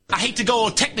I hate to go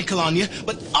all technical on you,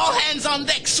 but all hands on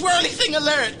deck, swirly thing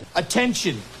alert.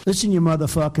 Attention. Listen, you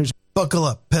motherfuckers. Buckle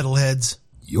up, pedalheads.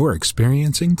 You're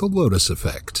experiencing the Lotus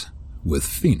Effect with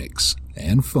Phoenix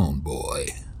and Phone Boy.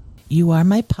 You are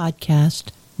my podcast,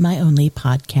 my only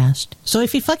podcast. So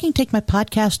if you fucking take my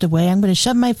podcast away, I'm going to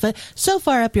shove my foot so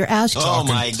far up your ass. Oh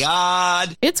my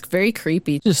God. It's very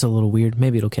creepy. Just a little weird.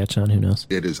 Maybe it'll catch on. Who knows?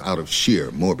 It is out of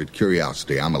sheer morbid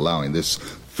curiosity I'm allowing this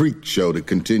freak show to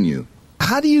continue.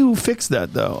 How do you fix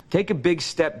that, though? Take a big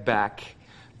step back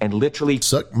and literally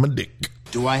Suck my dick.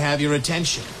 Do I have your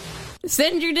attention?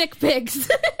 Send your dick pics.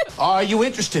 Are you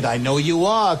interested? I know you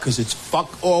are, because it's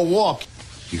fuck or walk.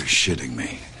 You're shitting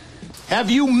me. Have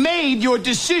you made your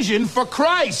decision for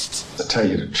Christ? To tell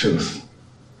you the truth,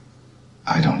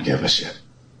 I don't give a shit.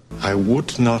 I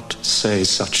would not say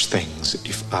such things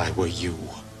if I were you.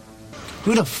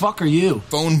 Who the fuck are you?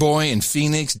 Phone Boy and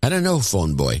Phoenix. I don't know,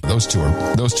 Phone Boy. Those two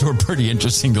are pretty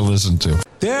interesting to listen to.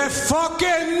 They're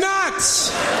fucking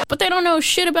nuts! But they don't know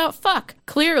shit about fuck,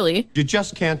 clearly. You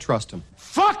just can't trust them.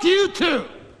 Fuck you too!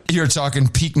 You're talking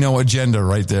peak no agenda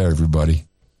right there, everybody.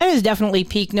 That is definitely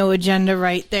peak no agenda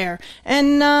right there.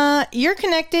 And you're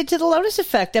connected to the Lotus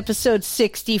Effect, episode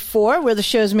 64, where the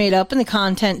show's made up and the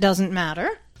content doesn't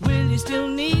matter. Will you still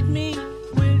need me?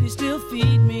 Will you still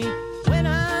feed me when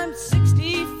I'm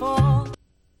 64?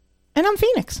 And I'm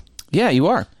Phoenix. Yeah, you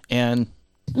are. And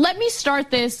Let me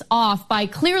start this off by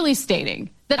clearly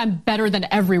stating that I'm better than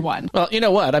everyone. well, you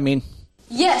know what? I mean,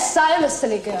 Yes, I am a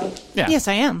silly girl. yeah. Yes,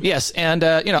 I am. Yes, and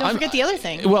Don't forget the other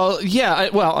thing. Well, yeah,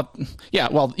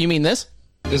 well, you mean this?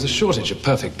 There's a shortage of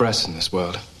perfect breasts in this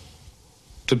world.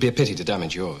 It would be a pity to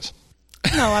damage yours.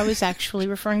 No, I was actually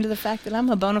referring to the fact that I'm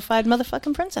a bona fide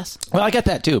motherfucking princess. Well, I get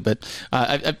that too, but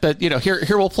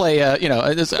here we'll play.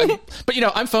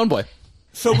 I'm Phone Boy.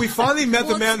 So we finally met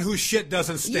the man whose shit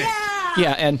doesn't stink.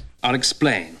 Yeah, and I'll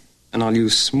explain, and I'll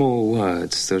use small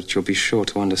words so that you'll be sure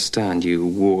to understand, you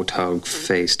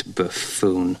warthog-faced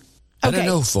buffoon. I don't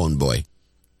know, Phone Boy.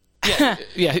 yeah,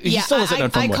 he still isn't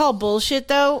on Phone Boy. I call bullshit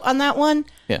though on that one.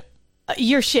 Yeah.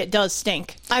 Your shit does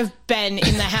stink. I've been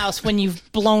in the house when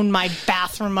you've blown my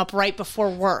bathroom up right before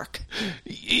work.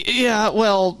 Yeah,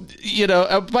 well,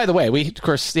 by the way, we, of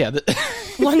course,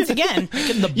 Once again.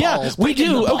 Yeah, we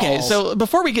do. Okay, so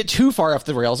before we get too far off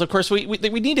the rails, of course, we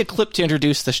need a clip to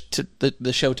introduce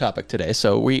the show topic today,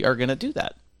 so we are going to do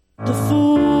that. The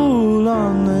fool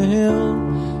on the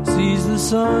hill sees the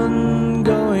sun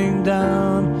going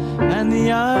down, and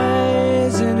the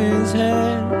eyes in his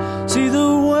head see the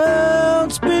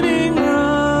world spinning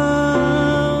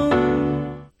round.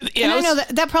 Yeah, and I know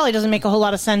that probably doesn't make a whole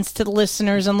lot of sense to the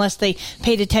listeners unless they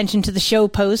paid attention to the show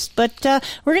post, but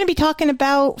we're going to be talking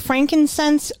about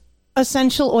frankincense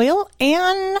essential oil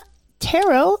and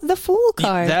tarot, the Fool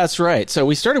card. That's right. So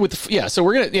we started with so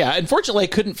we're gonna unfortunately I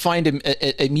couldn't find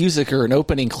a music or an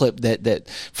opening clip that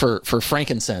for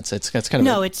frankincense. It's kind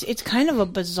of it's kind of a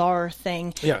bizarre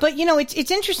thing. Yeah. But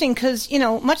it's interesting because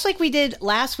much like we did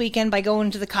last weekend by going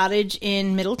to the cottage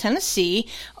in Middle Tennessee,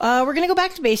 we're gonna go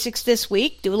back to basics this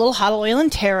week, do a little hot oil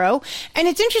and tarot, and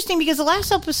it's interesting because the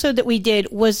last episode that we did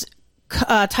was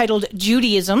titled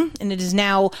Judaism, and it is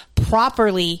now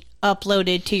properly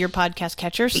uploaded to your podcast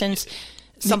catcher since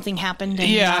something happened.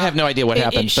 And, I have no idea what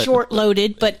happened. It's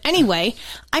short-loaded. But anyway,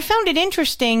 I found it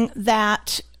interesting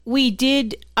that we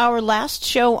did our last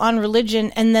show on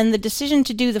religion, and then the decision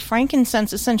to do the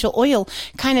frankincense essential oil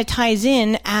kind of ties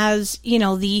in as,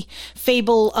 the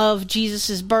fable of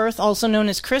Jesus' birth, also known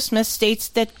as Christmas, states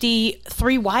that the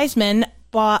three wise men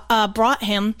brought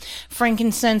him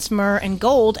frankincense, myrrh, and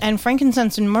gold, and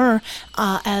frankincense and myrrh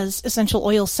as essential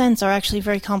oil scents are actually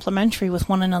very complementary with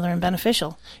one another and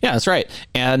beneficial. Yeah, that's right.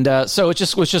 And so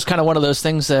it was just kind of one of those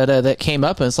things that came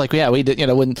up, and it's like, we did,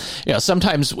 when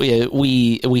sometimes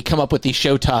we come up with these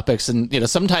show topics, and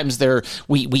sometimes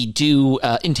we do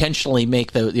intentionally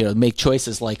make make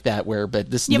choices like that but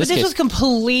this was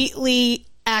completely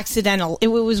accidental. It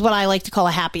was what I like to call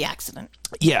a happy accident.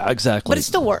 Yeah, exactly. But it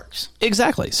still works.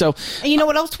 Exactly. So, and you know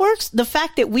what else works? The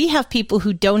fact that we have people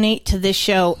who donate to this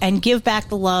show and give back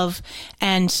the love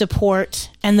and support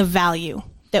and the value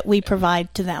that we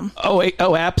provide to them. Oh,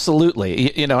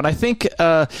 absolutely. And I think,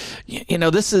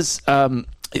 this is,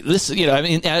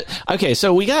 okay.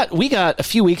 So we got a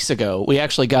few weeks ago, we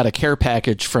actually got a care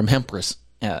package from Hempress,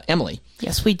 Emily.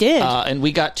 Yes, we did. And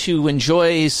we got to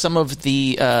enjoy some of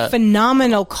the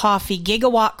phenomenal coffee,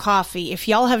 Gigawatt coffee. If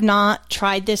y'all have not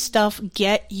tried this stuff,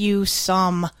 get you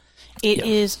some. It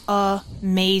is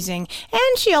amazing.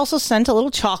 And she also sent a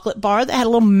little chocolate bar that had a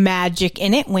little magic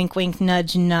in it. Wink, wink,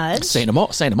 nudge, nudge. Say no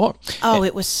more. Say no more. Oh,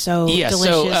 it was so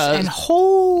delicious and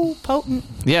whole potent.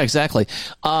 Yeah, exactly.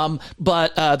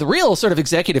 But the real sort of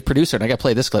executive producer, and I got to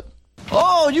play this clip.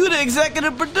 Oh, you the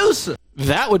executive producer.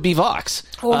 That would be Vox.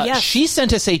 Oh, yes. She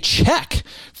sent us a check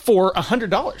for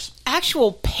 $100.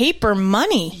 Actual paper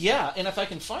money. Yeah, and if I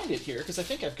can find it here, because I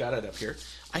think I've got it up here,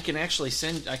 I can actually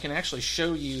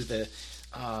show you the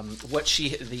what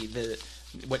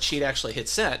she'd actually hit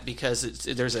sent, because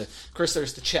there's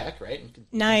the check, right?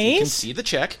 Nice. You can see the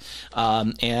check,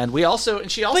 and she also.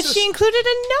 But she included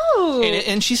a note,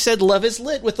 and she said "Love is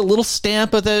lit" with the little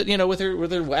stamp of the with her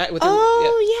with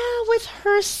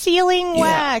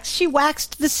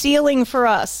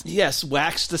Yes,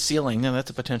 waxed the ceiling. Now that's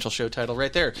a potential show title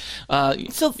right there.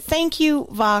 So thank you,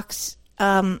 Vox.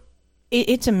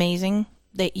 It's amazing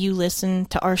that you listen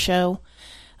to our show.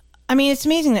 I mean, it's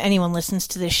amazing that anyone listens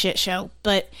to this shit show,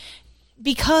 but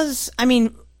because, I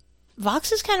mean,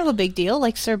 Vox is kind of a big deal,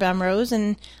 like Sir Bemrose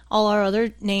and all our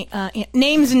other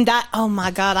names and oh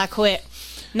my God, I quit.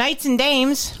 Knights and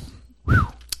dames.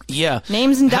 Yeah.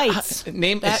 Names and dites.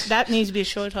 That needs to be a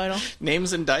show title.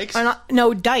 Names and dikes?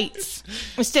 No, dites.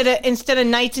 Instead of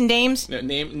knights and dames. No,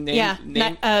 name.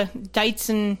 Dites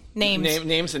and names.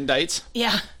 Names and dites?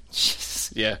 Yeah.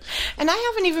 Yeah. And I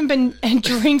haven't even been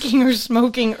drinking or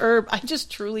smoking herb. I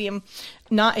just truly am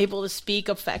not able to speak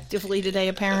effectively today,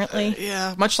 apparently.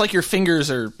 Yeah, much like your fingers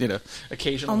are,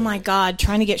 occasionally. Oh my God,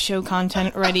 trying to get show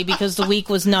content ready because the week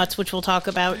was nuts, which we'll talk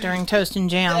about during Toast and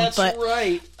Jam. That's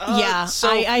right.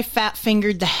 I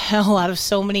fat-fingered the hell out of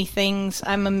so many things.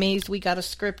 I'm amazed we got a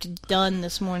script done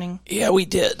this morning. Yeah, we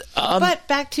did. But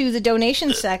back to the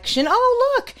donation section.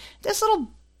 Oh, look, this little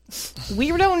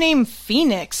weirdo named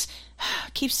Phoenix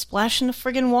keeps splashing the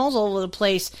friggin' walls all over the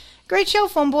place. Great show,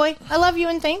 Phone Boy. I love you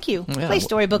and thank you. Yeah. Play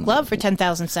Storybook Love for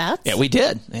 10,000 sats. Yeah, we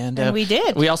did. And we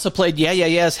did. We also played Yeah, Yeah,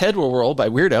 Yeah's Head Will Roll by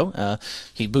Weirdo.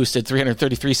 He boosted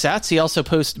 333 sats. He also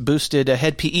boosted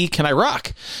Head PE Can I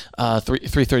Rock?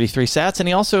 333 sats. And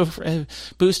he also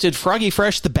boosted Froggy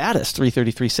Fresh The Baddest,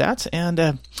 333 sats. And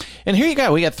here you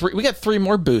go. We got three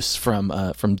more boosts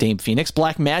from Dame Phoenix.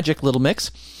 Black Magic Little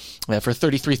Mix. For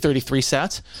 33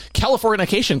 sats.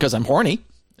 Californication because I'm horny.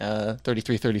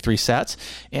 33 sats.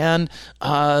 And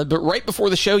but right before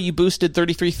the show, you boosted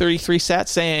 33 sats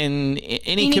saying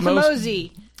any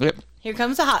Kimozi. Yep. Here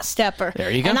comes a hot stepper. There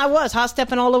you go. And I was hot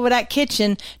stepping all over that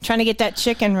kitchen trying to get that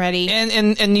chicken ready.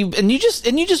 And you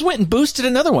just went and boosted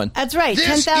another one. That's right.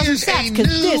 This 10,000 is sats. a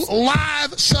new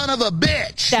live son of a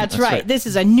bitch. That's right. This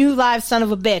is a new live son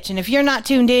of a bitch. And if you're not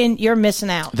tuned in, you're missing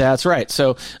out. That's right.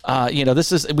 So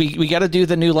this is we got to do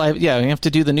the new live. Yeah, we have to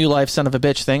do the new live son of a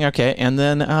bitch thing. Okay, and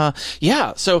then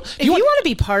So if you want to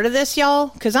be part of this, y'all,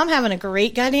 because I'm having a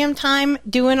great goddamn time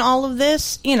doing all of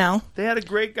this. They had a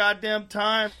great goddamn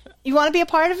time. You want to be a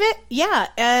part of it?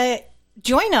 Yeah.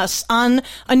 Join us on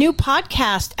a new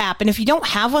podcast app. And if you don't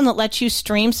have one that lets you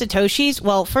stream Satoshis,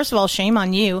 well, first of all, shame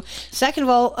on you. Second of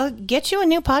all, get you a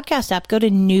new podcast app. Go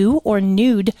to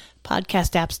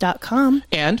newordpodcastapps.com.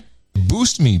 And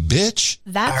boost me, bitch.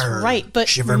 That's right. But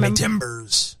shiver me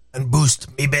timbers and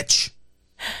boost me, bitch.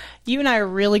 You and I are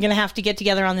really going to have to get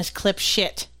together on this clip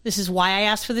shit. This is why I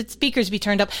asked for the speakers to be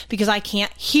turned up, because I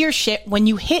can't hear shit when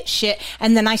you hit shit,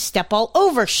 and then I step all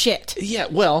over shit. Yeah,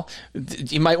 well,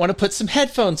 you might want to put some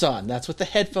headphones on. That's what the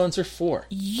headphones are for.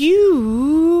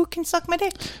 You can suck my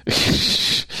dick.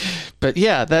 But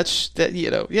yeah,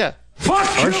 yeah.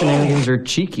 Fuck Our shenanigans are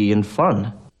cheeky and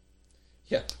fun.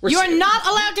 Yeah, you are not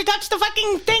allowed to touch the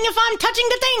fucking thing if I'm touching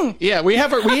the thing. Yeah, we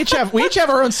each have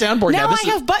our own soundboard now. Now I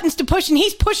have buttons to push, and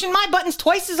he's pushing my buttons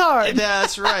twice as hard.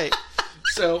 That's right.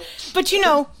 So, but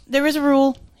there is a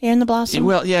rule here in the Blossom.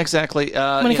 Well, yeah, exactly.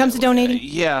 When it comes to donating,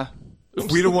 yeah.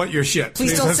 We don't want your shit.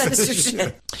 Please don't send us your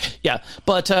shit. Yeah,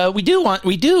 but we do want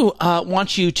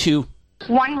you to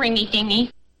one ringy dingy,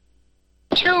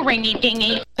 two ringy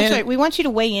dingy. That's right. We want you to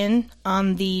weigh in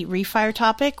on the refire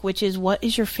topic, which is what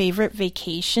is your favorite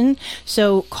vacation?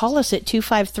 So call us at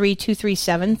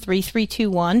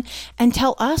 253-237-3321 and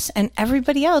tell us and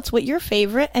everybody else what your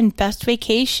favorite and best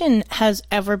vacation has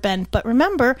ever been. But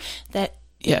remember that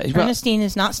Ernestine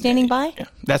is not standing by. Yeah,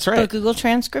 that's right. But Google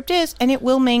Transcript is, and it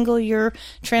will mangle your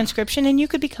transcription, and you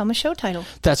could become a show title.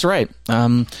 That's right.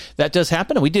 That does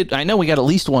happen. I know we got at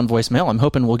least one voicemail. I'm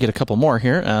hoping we'll get a couple more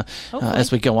here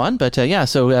as we go on. But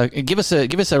so give us a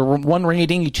one ringy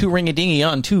dingy, two ringy dingy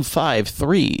on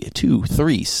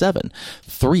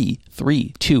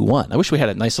 253-237-3321. I wish we had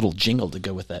a nice little jingle to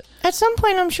go with that. At some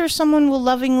point, I'm sure someone will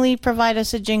lovingly provide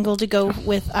us a jingle to go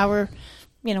with our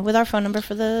with our phone number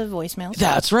for the voicemail.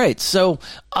 That's right. So,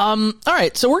 all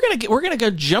right. So we're gonna go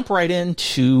jump right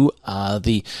into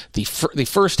the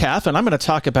first half, and I'm going to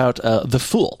talk about the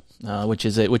Fool. Which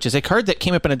is a card that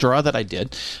came up in a draw that I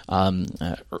did. I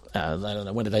don't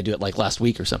know, when did I do it? Like last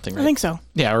week or something, right? I think so.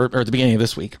 Yeah, or at the beginning of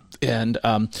this week. And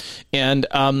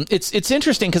it's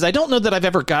interesting because I don't know that I've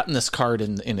ever gotten this card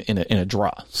in a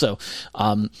draw. So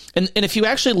and if you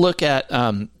actually look at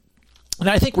and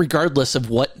I think regardless of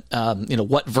what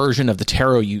what version of the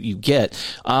tarot you get,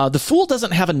 the Fool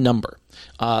doesn't have a number.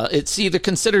 It's either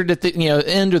considered at the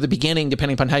end or the beginning,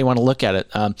 depending upon how you want to look at it.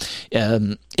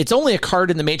 It's only a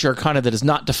card in the major arcana that is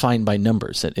not defined by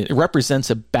numbers. It represents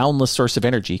a boundless source of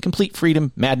energy, complete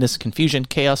freedom, madness, confusion,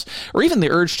 chaos, or even the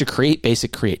urge to create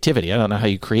basic creativity. I don't know how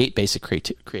you create basic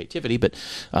creativity, but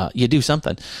you do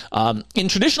something. In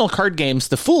traditional card games,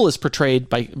 the Fool is portrayed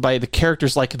by the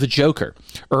characters like the Joker,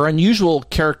 or unusual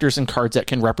characters and cards that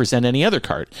can represent any other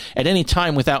card at any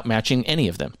time without matching any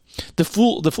of them. The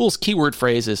Fool's keyword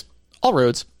phrase is "all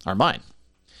roads are mine,"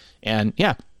 and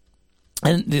yeah.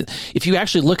 And if you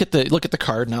actually look at the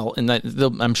card,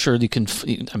 I'm sure you can.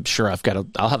 I'm sure I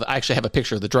actually have a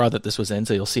picture of the draw that this was in,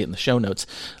 so you'll see it in the show notes.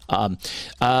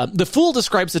 The Fool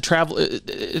describes the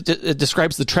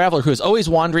traveler who is always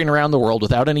wandering around the world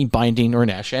without any binding or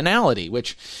nationality.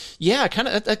 Which, yeah, I kind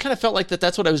of felt like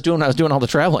that's what I was doing when I was doing all the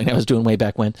traveling I was doing way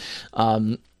back when.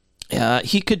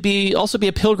 He could also be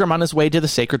a pilgrim on his way to the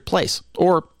sacred place,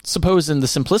 or suppose in the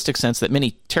simplistic sense that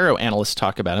many tarot analysts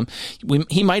talk about him,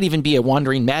 he might even be a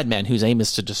wandering madman whose aim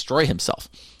is to destroy himself.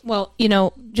 Well,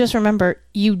 just remember,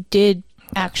 you did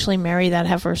actually marry that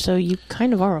heifer, so you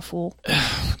kind of are a fool.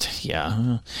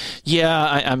 Yeah.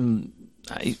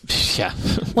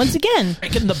 Once again,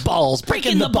 breaking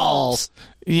the balls.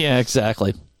 Yeah,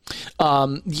 exactly.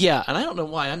 Yeah, and I don't know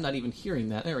why I'm not even hearing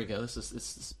that. There we go.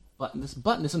 This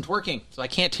button isn't working, so I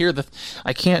can't hear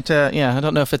I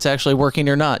don't know if it's actually working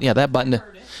or not. Yeah, that button.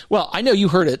 Well, I know you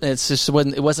heard it, and it's just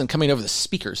it wasn't coming over the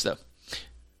speakers, though.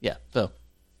 Yeah, so,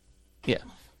 yeah.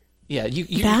 Yeah,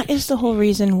 that is the whole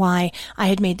reason why I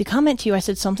had made the comment to you. I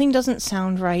said, something doesn't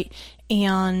sound right,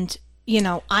 and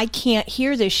I can't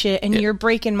hear this shit, and you're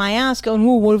breaking my ass going,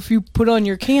 well, what if you put on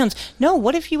your cans? No,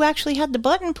 what if you actually had the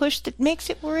button pushed that makes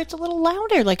it where it's a little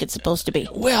louder like it's supposed to be?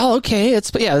 Well, okay, it's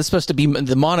supposed to be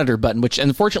the monitor button, which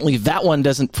unfortunately that one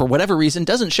doesn't, for whatever reason,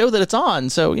 doesn't show that it's on,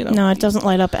 so, No, it doesn't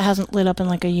light up. It hasn't lit up in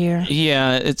like a year.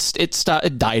 Yeah,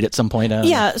 it died at some point.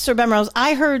 Yeah, Sir Bemrose,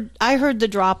 I heard the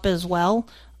drop as well.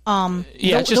 The one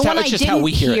I didn't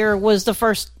hear was the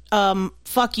first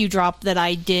fuck you drop that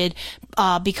I did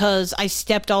because I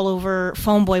stepped all over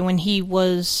Phone Boy when he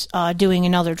was doing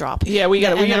another drop. Yeah, we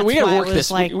gotta work this.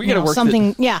 Like, we gotta work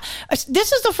something. Yeah,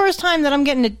 this is the first time that I'm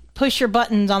getting to push your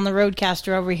buttons on the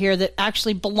Roadcaster over here that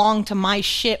actually belong to my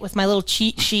shit with my little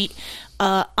cheat sheet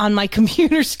on my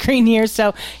computer screen here.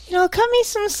 So cut me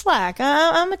some slack.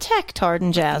 I'm a tech tard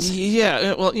and jazz.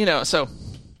 Yeah, well, so.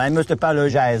 I must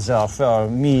apologize for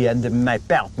me and my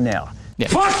partner. Yeah.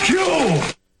 Fuck you!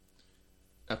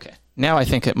 Okay. Now I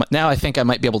think I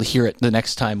might be able to hear it the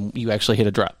next time you actually hit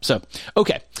a drop. So,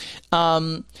 okay.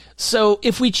 So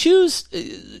if we choose,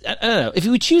 I don't know, if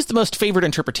we choose the most favored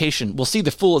interpretation, we'll see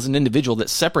the Fool as an individual that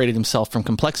separated himself from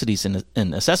complexities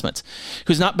in assessments,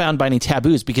 who's not bound by any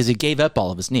taboos because he gave up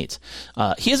all of his needs.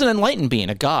 He is an enlightened being,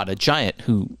 a god, a giant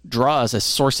who draws a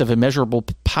source of immeasurable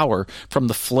power from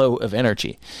the flow of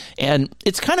energy. And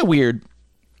it's kind of weird.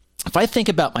 If I think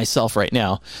about myself right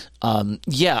now, I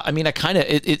kind of,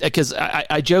 because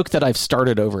I joke that I've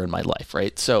started over in my life,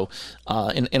 right? So,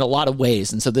 in a lot of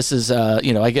ways. And so this is,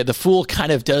 I get the Fool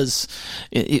kind of does,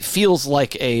 it feels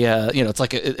like it's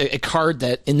like a card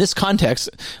that in this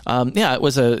context, it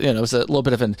was a little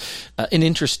bit of an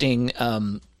interesting,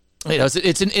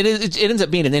 it ends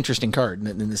up being an interesting card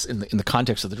in the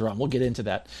context of the draw. And we'll get into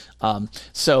that. And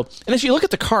as you look at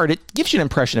the card, it gives you an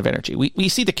impression of energy. We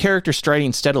see the character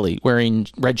striding steadily, wearing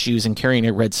red shoes and carrying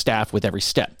a red staff with every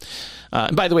step.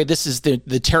 And by the way, this is the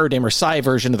Tarot de Marseille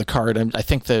version of the card. I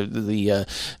think the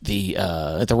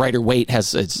Rider Waite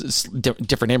has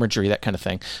different imagery, that kind of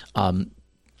thing.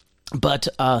 But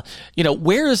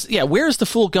where is the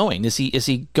Fool going? Is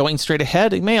he going straight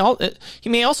ahead? He may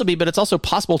also be, but it's also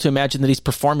possible to imagine that he's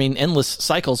performing endless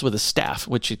cycles with a staff,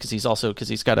 because he's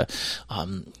got a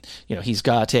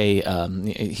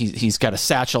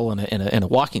satchel and a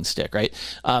walking stick, right?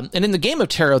 And in the game of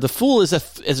tarot, the Fool is a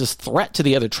threat to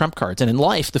the other trump cards, and in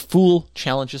life, the Fool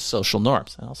challenges social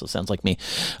norms. That also sounds like me.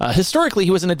 Historically,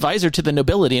 he was an advisor to the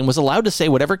nobility and was allowed to say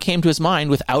whatever came to his mind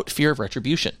without fear of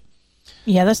retribution.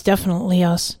 Yeah, that's definitely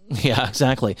us. Yeah,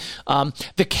 exactly.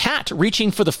 The cat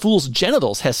reaching for the fool's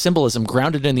genitals has symbolism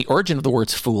grounded in the origin of the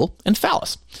words fool and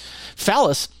phallus.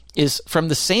 Phallus is from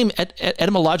the same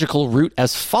etymological root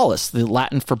as phallus, the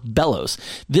Latin for bellows.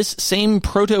 This same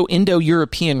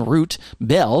Proto-Indo-European root,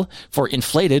 bell, for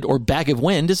inflated or bag of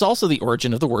wind, is also the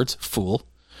origin of the words fool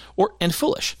and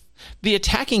foolish. The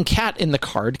attacking cat in the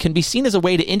card can be seen as a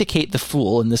way to indicate the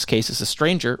fool, in this case, is a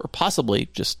stranger or possibly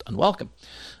just unwelcome.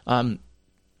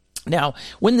 Now,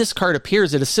 when this card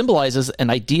appears, it symbolizes an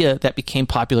idea that became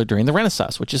popular during the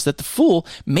Renaissance, which is that the fool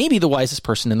may be the wisest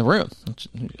person in the room.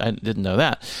 I didn't know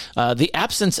that. The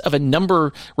absence of a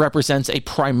number represents a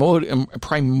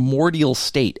primordial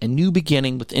state, a new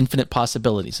beginning with infinite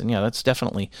possibilities. And yeah, that's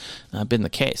definitely been the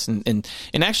case. And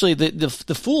actually, the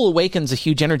fool awakens a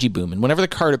huge energy boom. And whenever the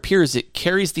card appears, it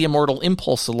carries the immortal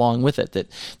impulse along with it,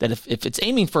 that if it's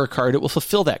aiming for a card, it will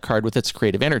fulfill that card with its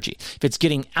creative energy. If it's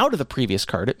getting out of the previous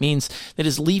card, it means that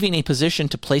is leaving a position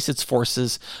to place its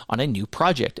forces on a new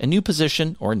project, a new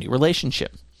position, or a new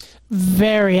relationship.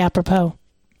 Very apropos.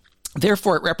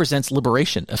 Therefore, it represents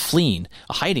liberation, a fleeing,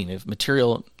 a hiding of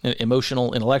material,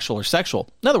 emotional, intellectual, or sexual.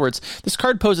 In other words, this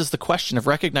card poses the question of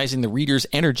recognizing the reader's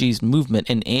energies, movement,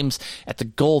 and aims at the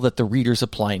goal that the reader's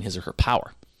applying his or her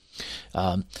power.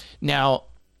 Now,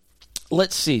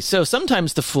 let's see. So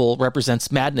sometimes the fool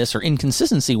represents madness or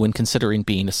inconsistency when considering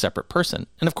being a separate person.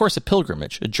 And of course, a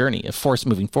pilgrimage, a journey, a force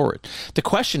moving forward. The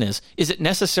question is it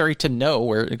necessary to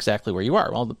know exactly where you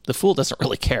are? Well, the fool doesn't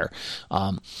really care.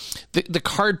 The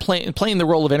card playing the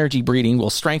role of energy breeding will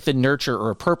strengthen, nurture, or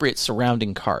appropriate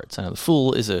surrounding cards. The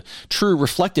fool is a true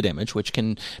reflected image, which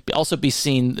can also be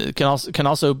seen, can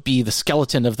also be the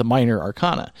skeleton of the minor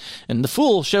arcana. And the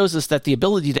fool shows us that the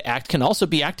ability to act can also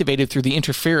be activated through the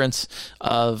interference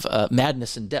of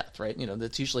madness and death, right?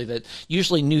 That's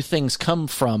usually new things come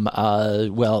from,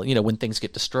 when things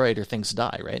get destroyed or things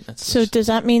die, right? So does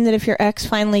that mean that if your ex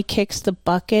finally kicks the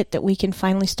bucket, that we can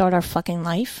finally start our fucking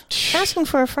life? Asking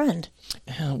for a friend.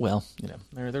 Well,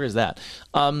 there is that.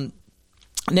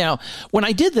 Now, when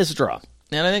I did this draw,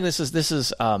 and I think this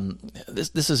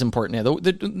is important.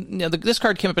 Now, this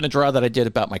card came up in a draw that I did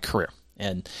about my career,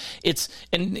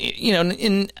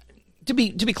 To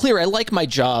be clear, I like my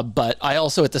job, but I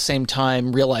also at the same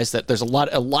time realize that there's a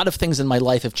lot of things in my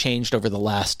life have changed over the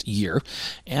last year,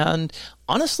 and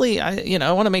honestly,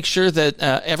 I want to make sure that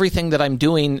everything that I'm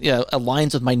doing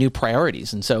aligns with my new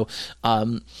priorities, and the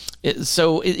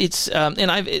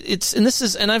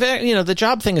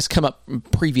job thing has come up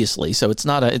previously, so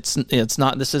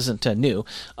this isn't new,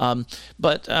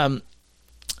 but.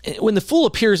 When the fool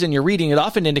appears in your reading, it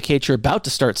often indicates you're about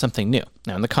to start something new.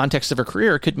 Now, in the context of a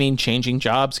career, it could mean changing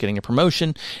jobs, getting a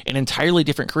promotion, an entirely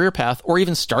different career path, or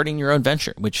even starting your own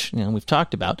venture, which we've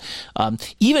talked about.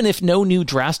 Even if no new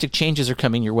drastic changes are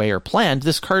coming your way or planned,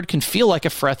 this card can feel like a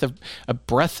fresh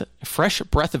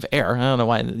breath of air. I don't know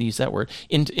why I use that word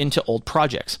into old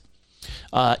projects.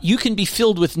 You can be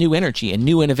filled with new energy, and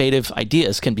new innovative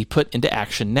ideas can be put into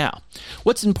action now.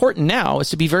 What's important now is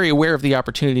to be very aware of the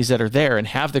opportunities that are there and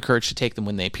have the courage to take them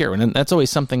when they appear. And that's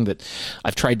always something that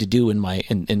I've tried to do in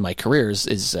my careers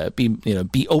is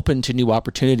be open to new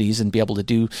opportunities and be able to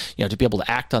be able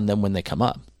to act on them when they come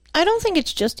up. I don't think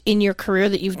it's just in your career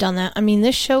that you've done that. I mean,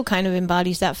 this show kind of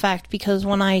embodies that fact, because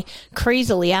when I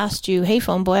crazily asked you, hey,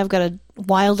 phone boy, I've got a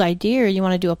wild idea, you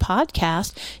want to do a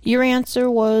podcast? Your answer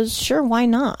was, sure, why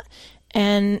not?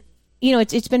 And,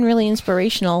 it's been really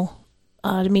inspirational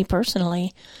to me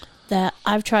personally that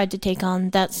I've tried to take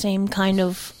on that same kind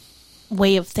of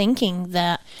way of thinking,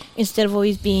 that instead of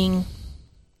always being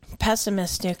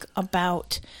pessimistic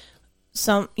about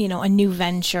a new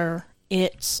venture,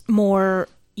 it's more...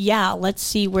 let's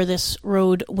see where this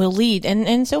road will lead.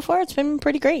 And so far it's been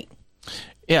pretty great.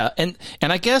 Yeah. And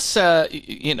I guess,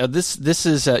 this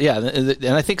is, and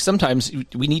I think sometimes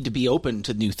we need to be open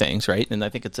to new things. Right. And I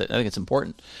think it's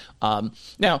important.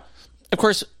 Now, of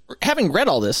course, having read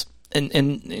all this and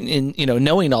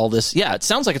knowing all this, it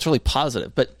sounds like it's really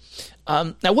positive, but,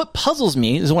 now what puzzles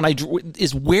me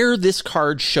is where this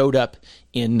card showed up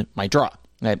in my draw.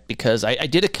 Right, because I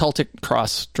did a Celtic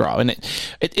cross draw, and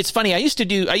it's funny. I used to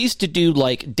do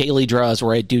like daily draws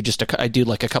where I do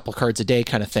like a couple cards a day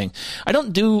kind of thing. I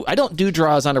don't do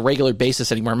draws on a regular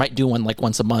basis anymore. I might do one like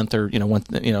once a month or once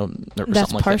or that's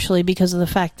something like partially that. Because of the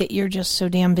fact that you're just so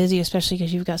damn busy, especially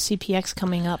because you've got CPX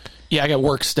coming up. Yeah, I got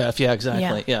work stuff. Yeah,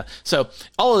 exactly. Yeah. So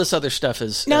all of this other stuff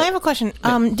is. Now I have a question.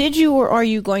 Yeah. Did you or are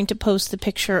you going to post the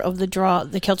picture of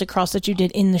the Celtic cross that you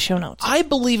did in the show notes? I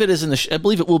believe it is I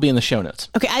believe it will be in the show notes.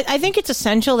 Okay, I think it's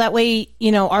essential. That way,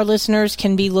 you know, our listeners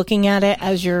can be looking at it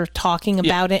as you're talking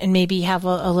about it and maybe have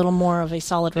a little more of a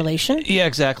solid relation. Yeah,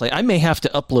 exactly. I may have to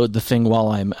upload the thing while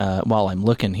I'm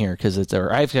looking here because I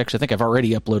think I've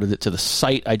already uploaded it to the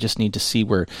site. I just need to see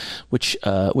which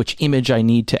image I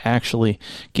need to actually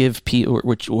give people,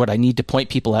 what I need to point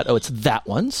people at. Oh, it's that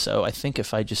one. So I think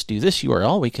if I just do this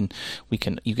URL,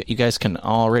 you guys can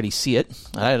already see it.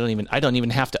 I don't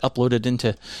even have to upload it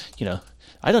into, you know.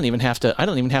 I don't even have to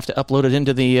upload it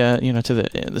into the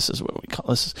this is what we call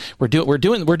this. We're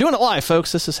doing it live,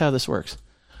 folks. This is how this works.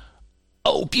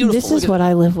 Oh, beautiful! This is what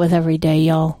I live with every day,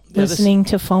 y'all. Yeah, listening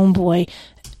to Phone Boy,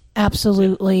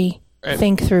 absolutely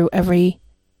think through every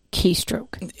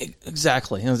keystroke.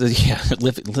 Exactly.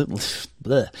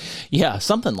 Yeah,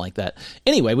 something like that.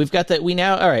 Anyway, we've got that.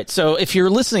 All right. So if you're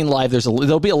listening live,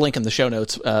 there'll be a link in the show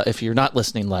notes. If you're not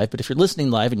listening live, but if you're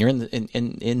listening live and you're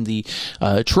in the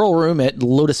troll room at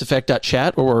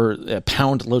lotuseffect.chat or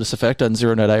pound lotuseffect on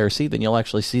 0.irc, then you'll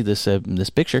actually see this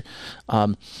picture.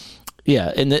 Now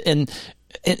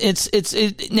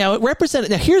it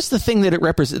represented. Now here's the thing that it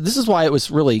represents. This is why it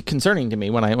was really concerning to me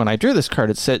when I drew this card.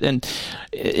 It said, and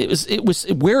it was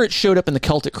where it showed up in the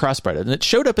Celtic crossbred, and it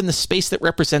showed up in the space that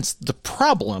represents the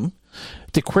problem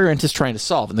the querent is trying to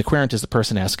solve, and the querent is the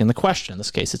person asking the question. In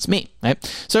this case, it's me. Right?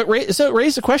 So it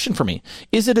raised a question for me: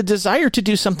 is it a desire to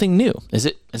do something new? Is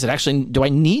it actually? Do I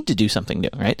need to do something new?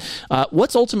 Right?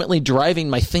 What's ultimately driving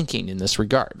my thinking in this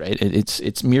regard? Right?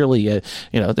 It's merely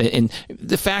and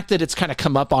the fact that it's kind of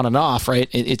come up on and off. Right?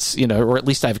 It's or at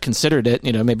least I've considered it.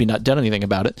 Maybe not done anything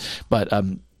about it, but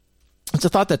it's a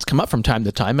thought that's come up from time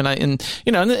to time, and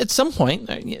at some point,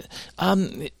 I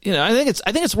think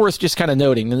it's worth just kind of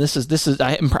noting. And this is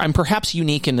I'm perhaps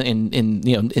unique in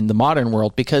the modern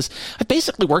world because I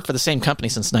basically worked for the same company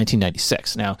since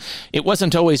 1996. Now, it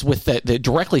wasn't always with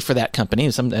directly for that company.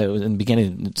 In the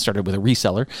beginning, it started with a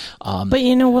reseller. But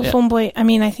you know what, Phone Boy? I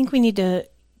mean, I think we need to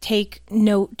take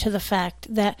note to the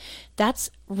fact that that's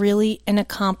really an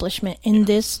accomplishment in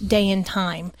this day and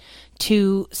time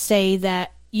to say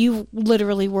that you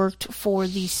literally worked for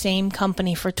the same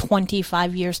company for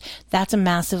 25 years. That's a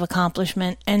massive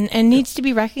accomplishment and needs to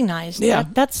be recognized. Yeah.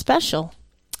 That's special.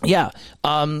 Yeah.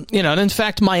 And in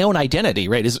fact, my own identity,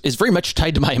 right, is very much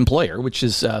tied to my employer, which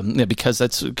is, because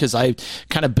I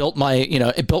kind of built my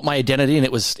identity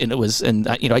and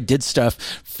I did stuff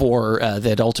for,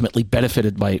 that ultimately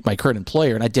benefited my current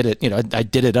employer. And I did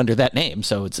it under that name.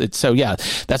 So so yeah,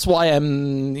 that's why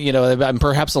I'm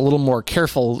perhaps a little more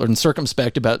careful and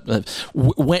circumspect about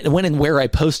when and where I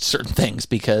post certain things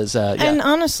because, And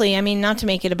honestly, I mean, not to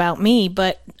make it about me,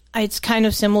 but it's kind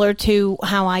of similar to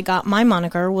how I got my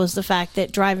moniker was the fact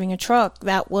that driving a truck,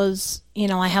 that was,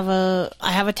 I have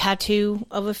a tattoo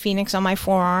of a phoenix on my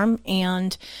forearm,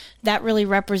 and that really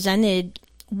represented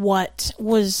what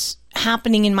was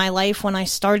happening in my life when I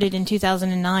started in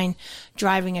 2009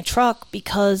 driving a truck,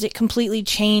 because it completely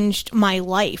changed my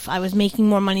life. I was making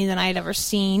more money than I had ever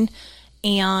seen,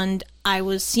 and I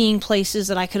was seeing places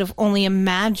that I could have only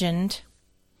imagined.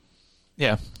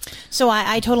 Yeah. So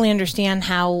I totally understand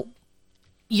how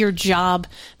your job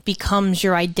becomes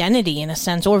your identity in a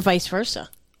sense, or vice versa.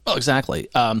 Oh, exactly.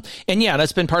 And yeah,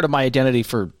 that's been part of my identity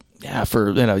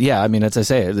I mean, as I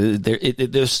say,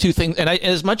 there's two things, and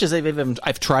as much as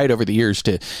I've tried over the years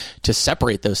to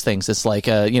separate those things, it's like,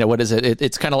 what is it?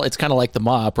 It's kind of like the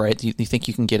mob, right? You think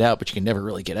you can get out, but you can never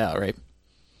really get out, right?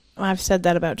 I've said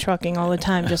that about trucking all the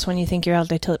time. Just when you think you're out,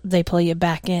 they pull you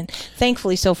back in.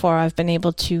 Thankfully, so far, I've been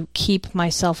able to keep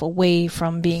myself away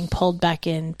from being pulled back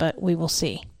in, but we will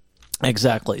see.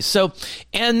 Exactly. So,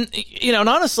 and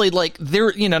honestly, like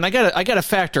and I gotta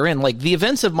factor in like the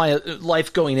events of my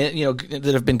life going in,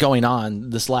 that have been going on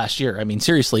this last year. I mean,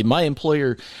 seriously, my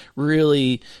employer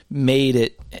really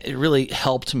it really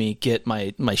helped me get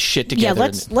my shit together.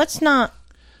 Yeah, let's not.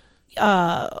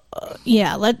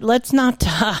 Let's not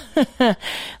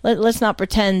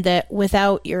pretend that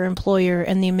without your employer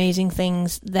and the amazing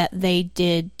things that they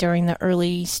did during the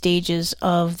early stages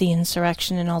of the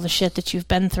insurrection and all the shit that you've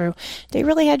been through, they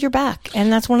really had your back.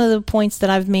 And that's one of the points that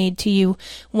I've made to you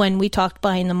when we talked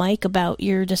behind the mic about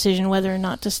your decision whether or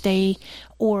not to stay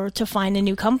or to find a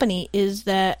new company, is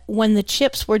that when the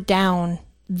chips were down,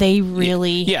 they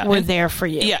really were there for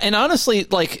you. Yeah, and honestly,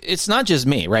 like, it's not just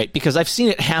me, right? Because I've seen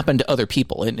it happen to other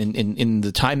people in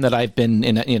the time that I've been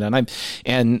in, you know,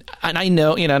 and I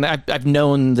know, you know, and I've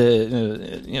known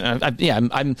the, you know,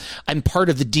 I'm part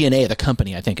of the DNA of the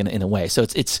company, I think, in a way. So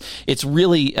it's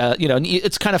really, you know,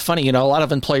 it's kind of funny, you know, a lot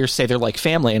of employers say they're like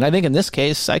family, and I think in this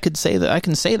case, I can say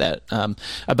that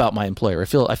about my employer. I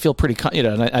feel pretty, you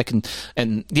know, and I can,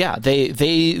 and yeah, they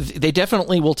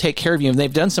definitely will take care of you, and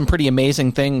they've done some pretty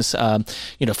amazing things,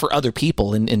 you know, for other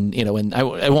people, and you know, and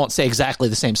I won't say exactly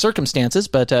the same circumstances,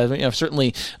 but you know,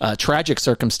 certainly tragic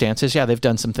circumstances. Yeah, they've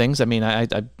done some things. I mean, I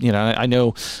you know, I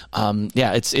know,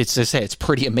 yeah, it's to say it's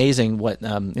pretty amazing what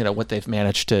you know, what they've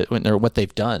managed to, or what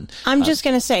they've done. I'm just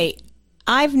gonna say,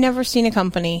 I've never seen a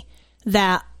company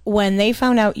that when they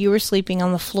found out you were sleeping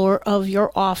on the floor of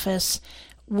your office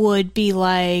would be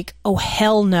like, oh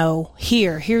hell no,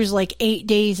 here's like 8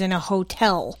 days in a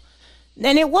hotel.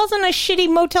 And it wasn't a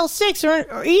shitty Motel 6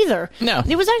 or either. No.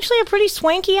 It was actually a pretty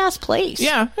swanky ass place.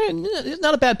 Yeah,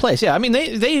 not a bad place. Yeah, I mean,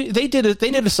 they did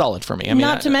a solid for me. I mean,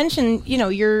 not to mention, you know,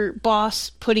 your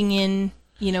boss putting you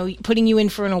in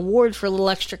for an award for a little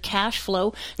extra cash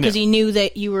flow because he knew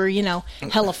that you were, you know,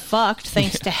 hella fucked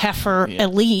thanks to Heifer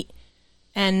Elite.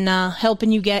 And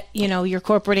helping you get, you know, your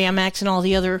corporate Amex and all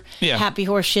the other happy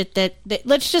horse shit that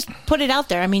let's just put it out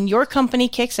there. I mean, your company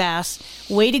kicks ass.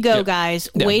 Way to go, guys.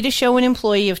 Way to show an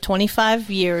employee of 25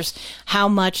 years how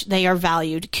much they are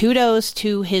valued. Kudos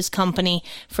to his company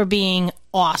for being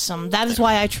awesome. That is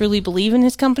why I truly believe in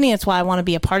his company. That's why I want to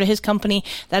be a part of his company.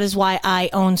 That is why I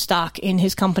own stock in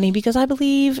his company, because I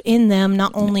believe in them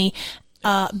not only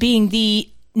being the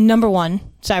number one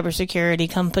cybersecurity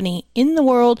company in the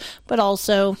world, but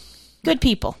also good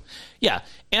people. Yeah.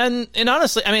 And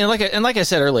honestly, I mean, like I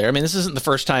said earlier, I mean, this isn't the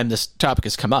first time this topic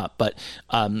has come up, but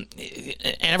and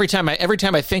every time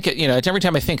I think it, you know, every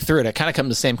time I think through it, I kind of come to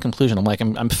the same conclusion. I'm like,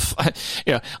 I'm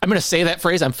you know, I'm going to say that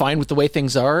phrase. I'm fine with the way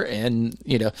things are, and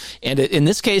you know, and in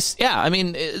this case, yeah, I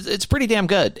mean, it's pretty damn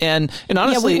good. And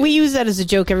honestly, we use that as a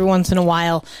joke every once in a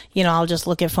while. You know, I'll just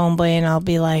look at Phoneboy and I'll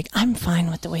be like, I'm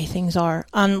fine with the way things are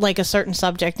on like a certain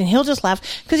subject, and he'll just laugh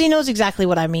because he knows exactly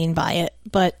what I mean by it.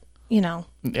 But you know.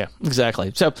 Yeah,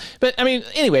 exactly. So, but I mean,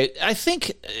 anyway, I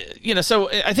think, you know, so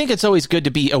I think it's always good to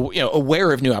be, you know,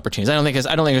 aware of new opportunities. I don't think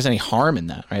there's any harm in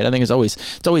that, right? I think it's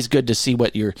always good to see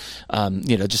what you're,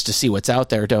 you know, just to see what's out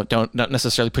there. Don't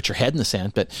necessarily put your head in the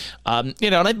sand, but, you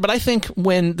know, but I think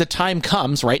when the time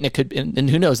comes, right, and it could, and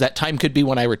who knows, that time could be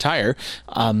when I retire.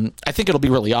 I think it'll be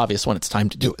really obvious when it's time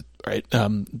to do it. Right.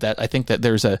 That I think that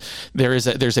there's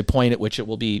a point at which it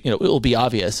will be, you know, it will be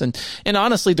obvious, and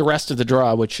honestly, the rest of the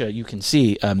draw, which you can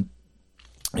see,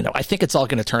 you know, I think it's all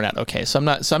going to turn out okay. So I'm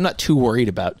not too worried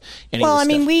about any. Well, of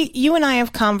this I mean, stuff. you and I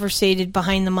have conversated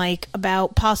behind the mic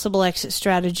about possible exit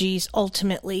strategies.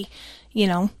 Ultimately, you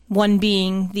know, one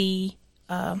being the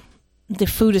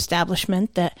food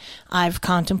establishment that I've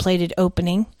contemplated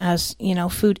opening, as you know,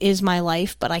 food is my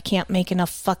life, but I can't make enough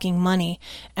fucking money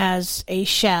as a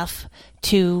chef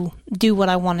to do what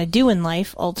I want to do in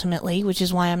life ultimately, which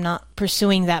is why I'm not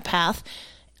pursuing that path.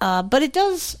 But it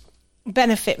does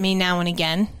benefit me now and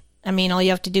again. I mean, all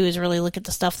you have to do is really look at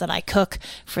the stuff that I cook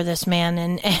for this man,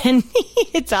 and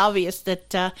it's obvious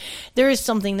that there is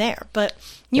something there. But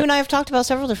you and I have talked about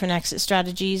several different exit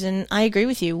strategies, and I agree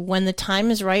with you. When the time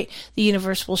is right, the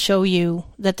universe will show you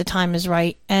that the time is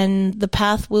right, and the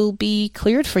path will be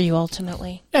cleared for you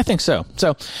ultimately. I think so.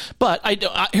 So, but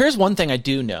here's one thing I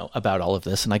do know about all of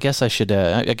this, and I guess I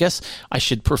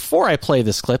should before I play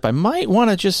this clip, I might want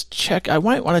to just check. I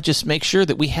might want to just make sure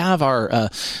that we have our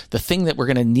the thing that we're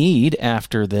going to need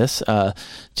after this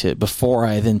before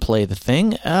I then play the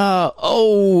thing.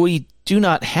 We do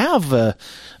not have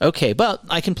okay, but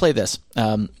I can play this.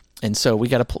 And so we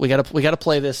gotta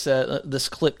play this this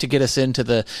clip to get us into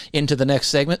the next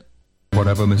segment.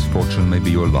 Whatever misfortune may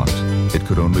be your lot, it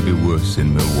could only be worse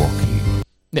in Milwaukee.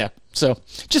 Yeah, so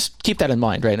just keep that in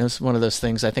mind, right? It's one of those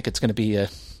things. I think it's going to be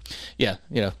yeah,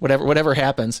 you know, whatever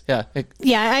happens. Yeah.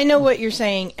 Yeah, I know what you're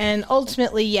saying. And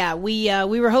ultimately, yeah, we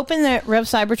were hoping that Rev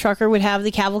Cybertrucker would have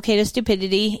the Cavalcade of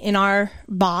Stupidity in our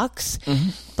box. Mm-hmm.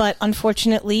 But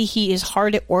unfortunately, he is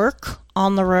hard at work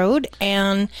on the road.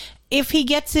 And if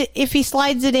he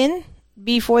slides it in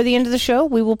before the end of the show,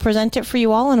 we will present it for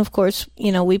you all. And of course,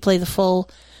 you know, we play the full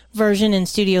version in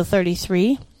Studio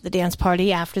 33, the dance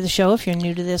party after the show, if you're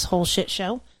new to this whole shit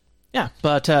show. Yeah,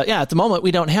 but at the moment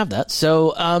we don't have that,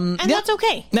 so and that's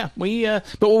okay. Yeah,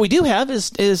 but what we do have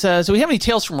is so we have any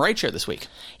tales from Rideshare this week?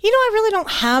 You know, I really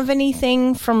don't have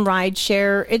anything from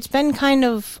Rideshare. It's been kind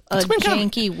of a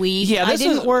janky week. Yeah, I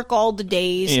didn't work all the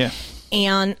days. Yeah,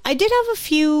 and I did have a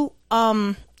few.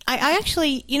 I I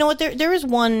actually, you know what, there is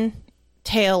one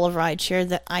tale of rideshare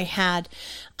that I had.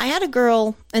 I had a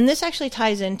girl, and this actually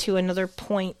ties into another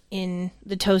point in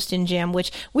the Toast and Jam,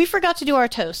 which we forgot to do our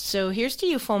toast. So here's to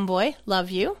you, Phone Boy. Love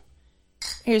you.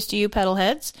 Here's to you,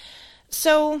 Pedalheads.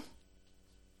 So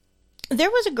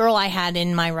there was a girl I had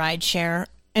in my rideshare,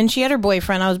 and she had her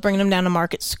boyfriend. I was bringing him down to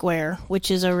Market Square, which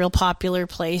is a real popular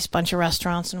place, bunch of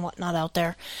restaurants and whatnot out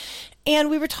there. And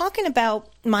we were talking about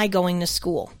my going to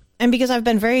school. And because I've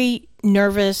been very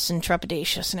nervous and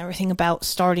trepidatious and everything about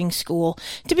starting school,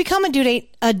 to become a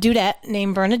dudette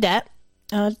named Bernadette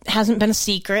hasn't been a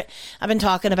secret. I've been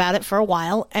talking about it for a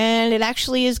while, and it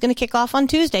actually is going to kick off on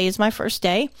Tuesday. It's my first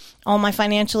day. All my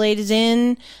financial aid is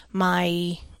in.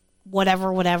 My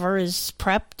whatever is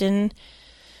prepped, and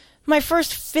my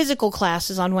first physical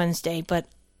class is on Wednesday, but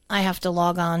I have to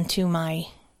log on to my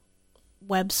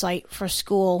website for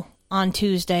school on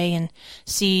Tuesday and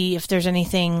see if there's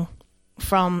anything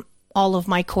from all of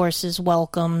my courses,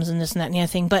 welcomes and this and that and the other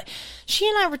thing. But she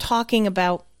and I were talking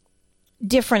about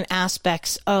different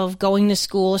aspects of going to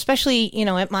school, especially,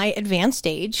 at my advanced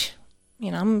age.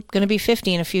 I'm going to be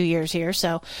 50 in a few years here,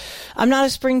 so I'm not a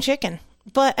spring chicken.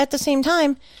 But at the same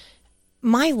time,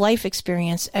 my life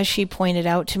experience, as she pointed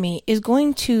out to me, is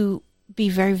going to be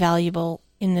very valuable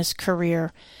in this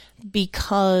career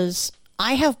because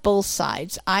I have both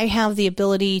sides. I have the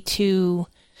ability to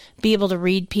be able to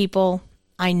read people.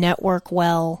 I network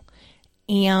well,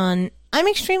 and I'm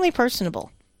extremely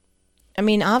personable. I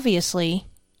mean, obviously,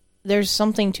 there's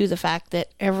something to the fact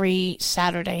that every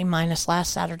Saturday, minus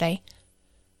last Saturday,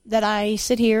 that I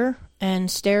sit here and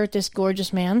stare at this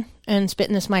gorgeous man and spit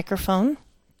in this microphone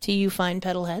to you fine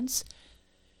pedalheads.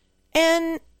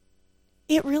 And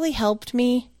it really helped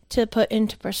me to put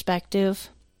into perspective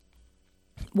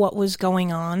what was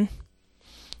going on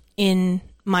in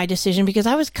my decision, because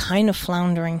I was kind of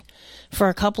floundering for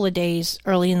a couple of days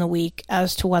early in the week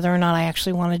as to whether or not I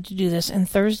actually wanted to do this. And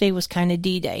Thursday was kind of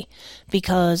D-Day,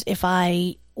 because if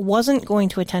I wasn't going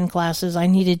to attend classes, I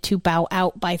needed to bow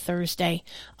out by Thursday.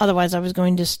 Otherwise, I was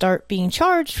going to start being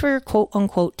charged for quote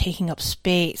unquote taking up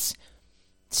space.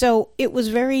 So it was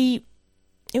very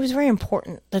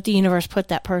important that the universe put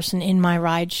that person in my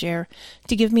rideshare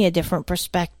to give me a different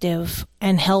perspective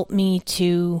and help me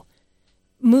to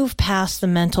move past the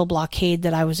mental blockade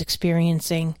that I was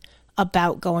experiencing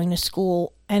about going to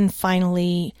school and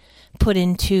finally put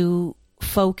into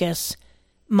focus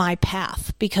my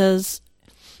path, because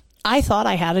I thought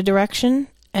I had a direction,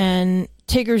 and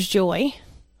Tigger's Joy,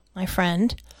 my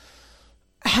friend,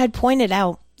 had pointed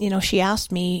out, she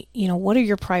asked me, what are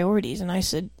your priorities? And I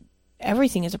said,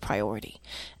 everything is a priority.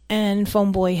 And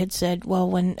Phone Boy had said, well,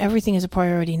 when everything is a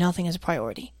priority, nothing is a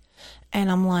priority.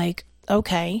 And I'm like,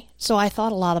 okay. So I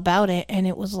thought a lot about it, and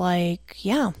it was like,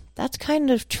 yeah, that's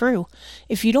kind of true.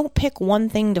 If you don't pick one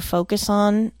thing to focus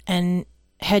on and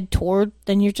head toward,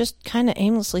 then you're just kind of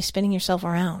aimlessly spinning yourself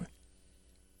around.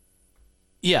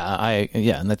 Yeah,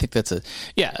 and I think that's I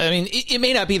mean, it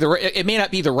may not be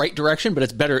the right direction, but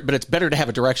it's better to have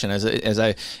a direction. As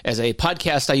a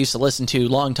podcast I used to listen to a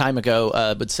long time ago,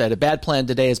 but said a bad plan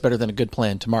today is better than a good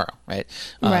plan tomorrow, right?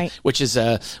 Right. Which is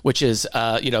one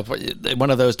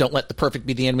of those, don't let the perfect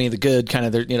be the enemy of the good kind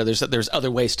of. There's other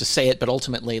ways to say it, but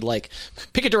ultimately, like,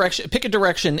 pick a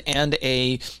direction and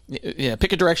a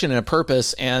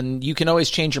purpose, and you can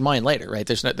always change your mind later, right?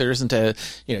 There isn't a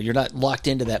you're not locked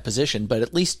into that position,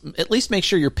 but at least make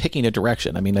sure you're picking a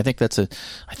direction. I mean, I think that's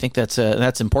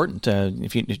important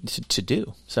if you to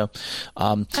do. So,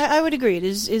 I would agree. It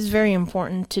is very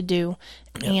important to do,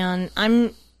 and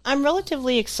I'm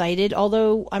relatively excited,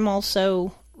 although I'm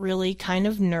also really kind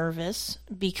of nervous,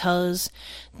 because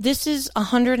this is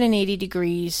 180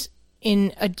 degrees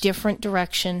in a different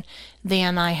direction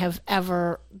than I have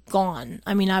ever gone.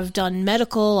 I mean, I've done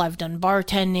medical, I've done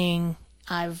bartending,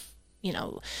 I've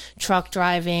truck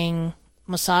driving,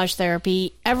 massage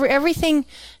therapy, everything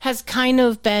has kind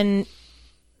of been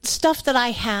stuff that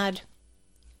I had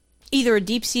either a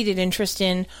deep-seated interest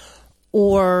in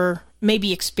or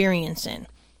maybe experience in,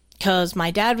 because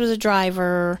my dad was a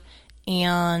driver,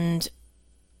 and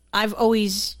I've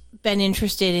always been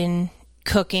interested in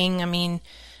cooking. I mean,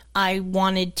 I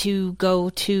wanted to go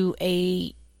to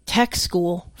a tech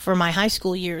school for my high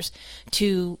school years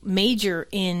to major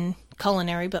in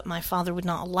culinary, but my father would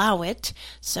not allow it,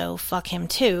 so fuck him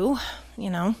too,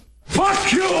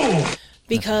 Fuck you!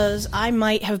 because I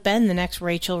might have been the next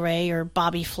Rachel Ray or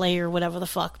Bobby Flay or whatever the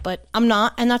fuck, but I'm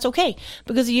not, and that's okay,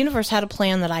 because the universe had a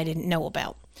plan that I didn't know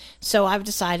about. So I've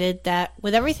decided that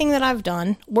with everything that I've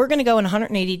done, we're going to go in a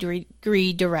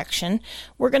 180-degree direction.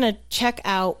 We're going to check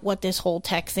out what this whole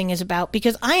tech thing is about,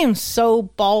 because I am so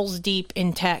balls deep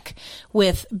in tech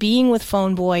with being with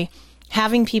Phoneboy,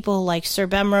 having people like Sir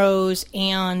Bemrose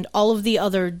and all of the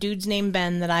other dudes named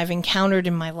Ben that I've encountered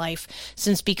in my life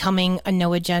since becoming a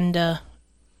no-agenda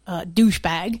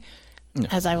douchebag,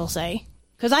 as I will say.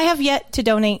 Because I have yet to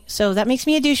donate, so that makes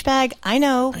me a douchebag. I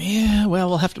know. Yeah, well,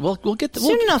 we'll have to. We'll get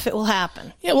soon enough. It will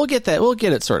happen. Yeah, we'll get that. We'll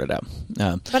get it sorted out.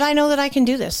 But I know that I can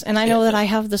do this, and I know that I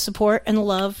have the support and the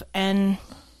love and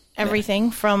everything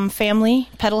from family,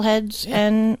 pedalheads,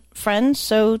 and friends.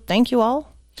 So thank you all.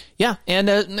 Yeah,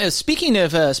 and speaking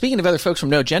of other folks from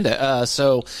No Agenda,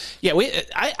 so yeah,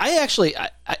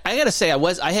 I gotta say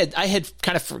I had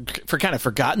kind of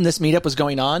forgotten this meetup was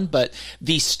going on, but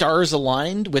the stars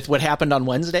aligned with what happened on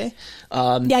Wednesday.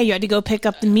 Yeah, you had to go pick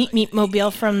up the meat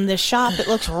mobile from the shop. It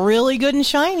looks really good and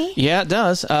shiny. Yeah, it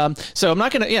does. So I'm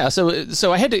not gonna. Yeah,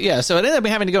 so I had to. Yeah, so I ended up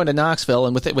having to go into Knoxville,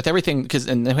 and with everything, because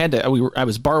I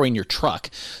was borrowing your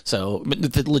truck, so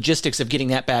the logistics of getting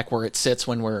that back where it sits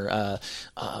when we're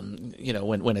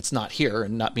when it's not here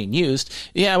and not being used.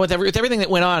 Yeah, with everything that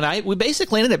went on, we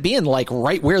basically ended up being like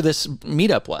right where this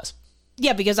meetup was.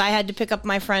 Yeah, because I had to pick up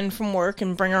my friend from work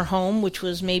and bring her home, which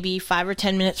was maybe 5 or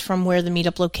 10 minutes from where the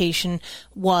meetup location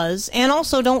was. And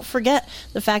also, don't forget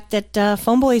the fact that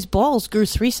Phoneboy's balls grew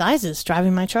 3 sizes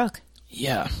driving my truck.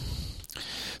 Yeah.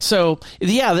 So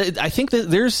yeah, I think that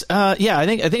there's I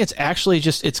think it's actually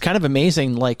just, it's kind of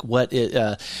amazing, like what it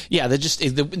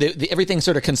everything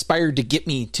sort of conspired to get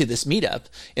me to this meetup.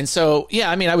 And so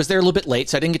yeah, I mean, I was there a little bit late,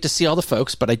 so I didn't get to see all the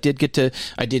folks, but I did get to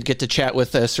chat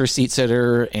with Sir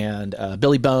Seatsitter and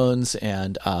Billy Bones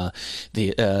and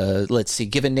let's see,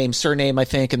 given name surname, I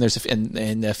think, and there's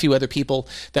and a few other people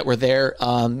that were there.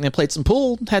 And played some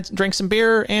pool, drank some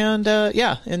beer, and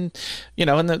and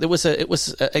it was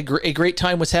a great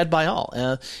time was had by all,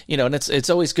 and it's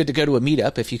always good to go to a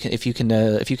meetup if you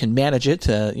can manage it,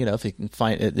 if you can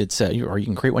find it, or you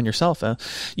can create one yourself. I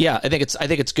think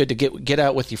it's good to get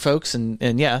out with your folks, and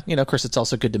of course it's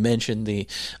also good to mention the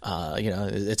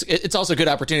it's also a good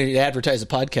opportunity to advertise a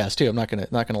podcast too. I'm not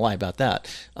gonna lie about that,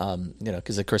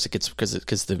 because of course it gets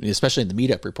especially in the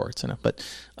meetup reports,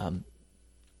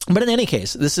 But in any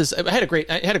case, I had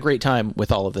a great time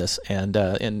with all of this,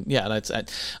 this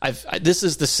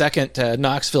is the second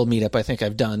Knoxville meetup I think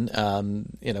I've done,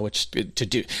 which to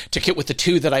get with the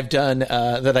 2 that I've done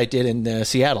that I did in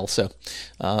Seattle. So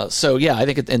yeah, I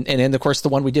think and of course the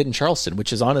one we did in Charleston,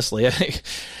 which is honestly, I think,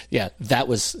 that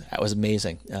was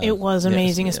amazing. It was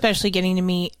amazing, especially getting to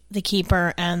meet the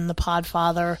Keeper and the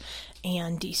Podfather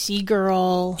and DC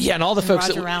Girl. Yeah, and all the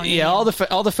folks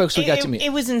all the folks we got to meet.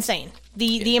 It was insane.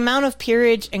 The amount of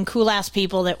peerage and cool ass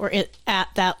people that were at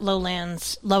that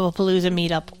Lowlands Lollapalooza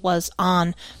meetup was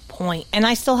on point. And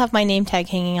I still have my name tag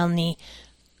hanging on the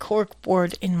cork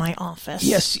board in my office.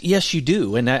 Yes, you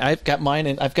do. And I've got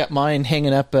mine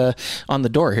hanging up on the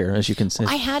door here, as you can see.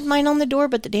 I had mine on the door,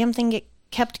 but the damn thing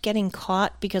kept getting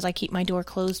caught because I keep my door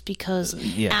closed because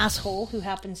asshole who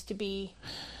happens to be.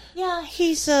 Yeah,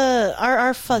 he's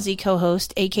our fuzzy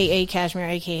co-host, a.k.a. Cashmere,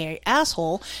 a.k.a.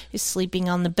 Asshole, is sleeping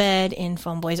on the bed in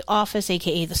Phoneboy's office,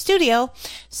 a.k.a. the studio.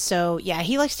 So, yeah,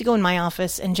 he likes to go in my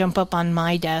office and jump up on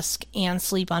my desk and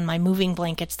sleep on my moving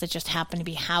blankets that just happen to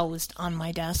be housed on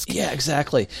my desk. Yeah,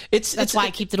 exactly. That's why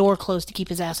I keep the door closed to keep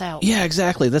his ass out. Yeah,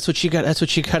 exactly. That's what you got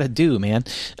to do, man.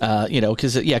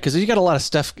 Because you got a lot of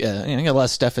stuff. You got a lot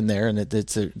of stuff in there, and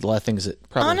it's a lot of things that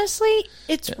probably. Honestly,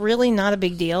 it's really not a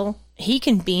big deal. He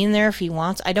can be in there if he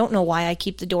wants. I don't know why I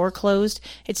keep the door closed.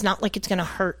 It's not like it's going to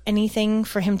hurt anything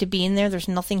for him to be in there. There's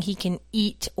nothing he can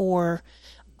eat or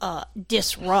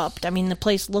disrupt. I mean, the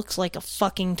place looks like a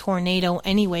fucking tornado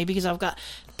anyway because I've got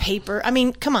paper. I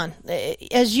mean, come on.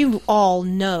 As you all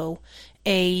know,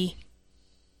 an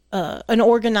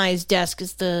organized desk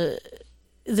is the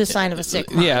sign of a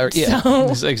sick mind. Yeah,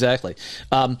 so. Exactly.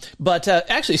 But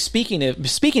actually,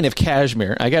 speaking of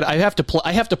Cashmere, I have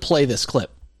to play this clip.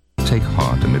 Take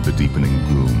heart amid the deepening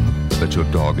gloom that your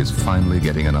dog is finally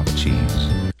getting enough cheese.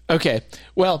 Okay.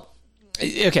 Well,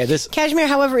 this Cashmere,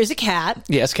 however, is a cat.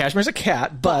 Yes, Cashmere's a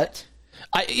cat, but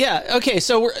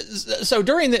So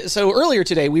earlier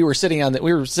today we were sitting on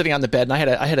the bed, and I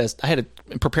had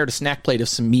prepared a snack plate of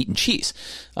some meat and cheese,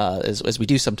 as we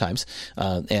do sometimes,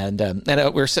 and we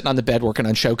were sitting on the bed working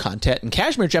on show content, and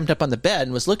Cashmere jumped up on the bed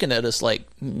and was looking at us like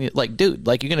dude,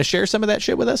 like, you gonna share some of that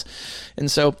shit with us?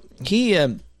 And so he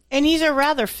And he's a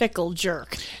rather fickle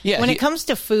jerk. Yeah, when it comes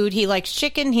to food, he likes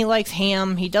chicken, he likes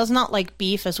ham, he does not like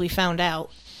beef, as we found out.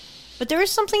 But there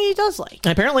is something he does like.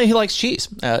 Apparently, he likes cheese.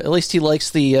 At least he likes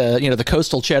the the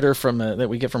coastal cheddar from that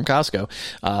we get from Costco.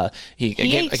 He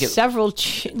ate several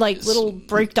little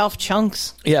breaked off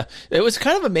chunks. Yeah, it was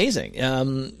kind of amazing.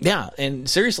 Yeah, and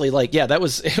seriously, that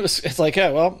was it's like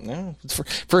it's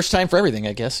first time for everything,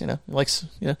 I guess. He likes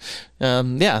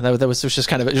that was just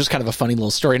kind of a funny little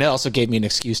story, and it also gave me an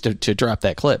excuse to drop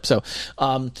that clip. So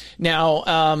now,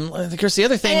 of course, the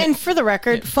other thing. And for the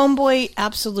record, Phoneboy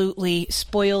absolutely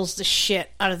spoils the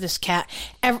shit out of this cat.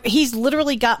 He's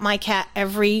literally got my cat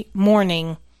every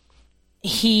morning.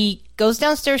 He goes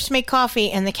downstairs to make coffee,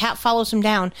 and the cat follows him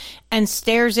down and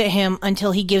stares at him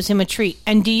until he gives him a treat.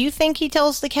 And do you think he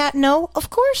tells the cat no? Of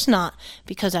course not,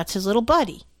 because that's his little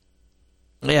buddy.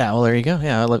 Yeah, well, there you go.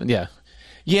 Yeah, I love it.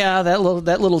 Yeah. That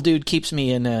little dude keeps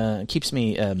me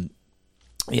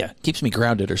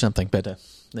grounded or something. But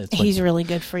he's really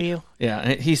good for you.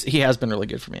 Yeah, he has been really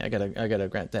good for me. I gotta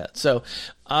grant that. So,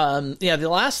 the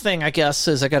last thing I guess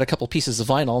is I got a couple pieces of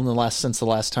vinyl since the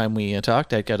last time we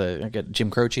talked. I got Jim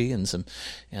Croce and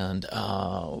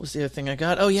what was the other thing I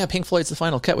got? Oh yeah, Pink Floyd's The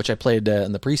Final Cut, which I played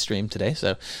in the pre-stream today.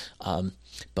 So,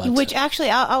 which actually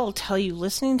I will tell you,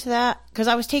 listening to that, because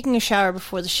I was taking a shower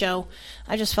before the show,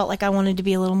 I just felt like I wanted to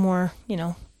be a little more,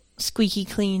 squeaky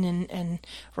clean and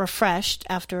refreshed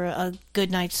after a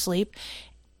good night's sleep.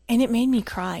 And it made me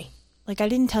cry. I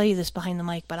didn't tell you this behind the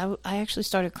mic, but I actually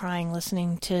started crying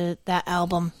listening to that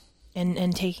album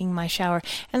and taking my shower.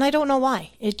 And I don't know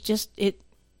why. It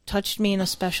touched me in a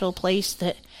special place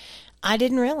that I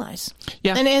didn't realize.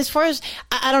 Yeah. And as far as,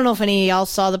 I don't know if any of y'all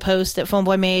saw the post that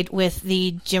Phoneboy made with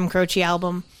the Jim Croce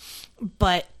album,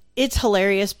 but it's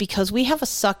hilarious because we have a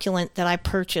succulent that I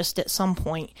purchased at some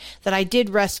point that I did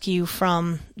rescue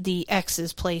from the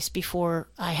ex's place before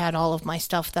I had all of my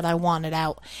stuff that I wanted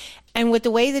out. And with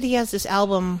the way that he has this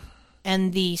album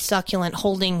and the succulent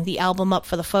holding the album up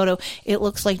for the photo, it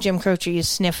looks like Jim Croce is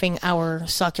sniffing our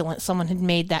succulent. Someone had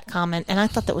made that comment, and I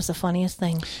thought that was the funniest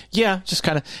thing. Yeah, just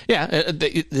kind of,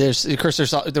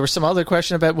 there was some other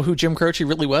question about who Jim Croce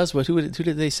really was. Who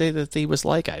did they say that he was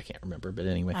like? I can't remember, but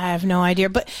anyway. I have no idea.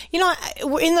 But,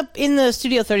 in the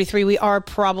Studio 33, we are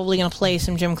probably going to play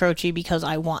some Jim Croce because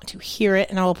I want to hear it,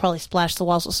 and I will probably splash the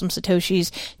walls with some Satoshis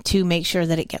to make sure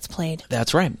that it gets played.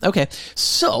 That's right. Okay.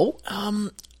 So,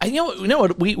 you know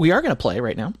what we are going to play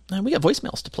right now? We got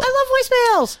voicemails to play.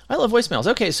 I love voicemails.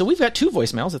 Okay, so we've got 2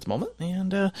 voicemails at the moment,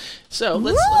 and so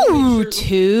let's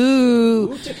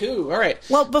two. All right.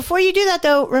 Well, before you do that,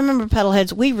 though, remember,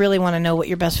 Pedalheads, we really want to know what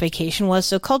your best vacation was.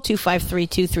 So call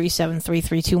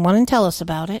 253-237-3321 and tell us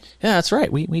about it. Yeah, that's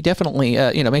right. We definitely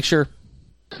make sure.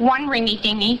 1 ringy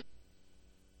dingy,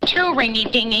 2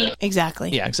 ringy dingy.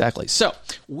 Exactly. Yeah, exactly. So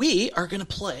we are going to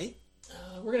play.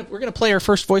 We're gonna play our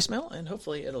first voicemail, and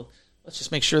hopefully let's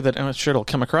just make sure that I'm sure it'll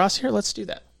come across here. Let's do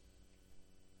that.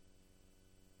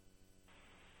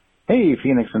 Hey,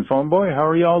 Phoenix and Phoneboy, how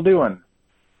are y'all doing?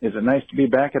 Is it nice to be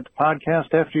back at the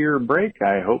podcast after your break?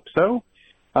 I hope so.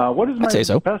 What is my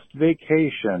best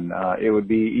vacation? It would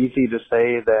be easy to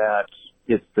say that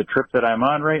it's the trip that I'm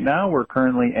on right now. We're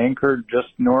currently anchored just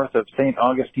north of St.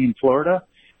 Augustine, Florida.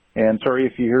 And sorry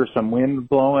if you hear some wind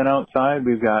blowing outside.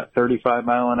 We've got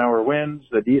 35-mile-an-hour winds.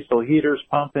 The diesel heater's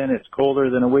pumping. It's colder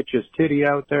than a witch's titty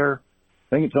out there.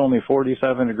 I think it's only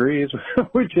 47 degrees,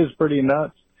 which is pretty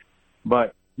nuts.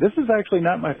 But this is actually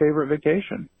not my favorite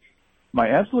vacation. My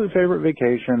absolute favorite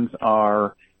vacations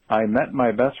are, I met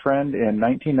my best friend in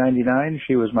 1999.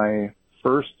 She was my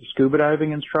first scuba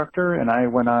diving instructor, and I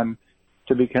went on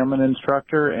to become an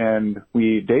instructor. And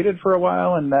we dated for a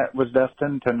while, and that was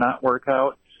destined to not work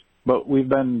out. But we've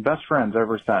been best friends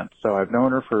ever since. So I've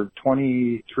known her for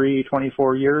 23,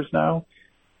 24 years now.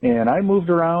 And I moved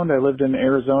around. I lived in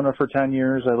Arizona for 10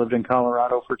 years. I lived in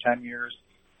Colorado for 10 years.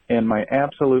 And my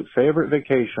absolute favorite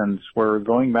vacations were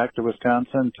going back to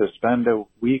Wisconsin to spend a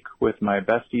week with my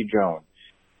bestie, Joan.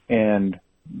 And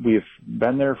we've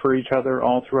been there for each other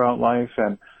all throughout life.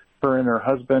 And her and her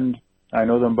husband, I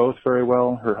know them both very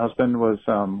well. Her husband was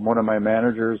one of my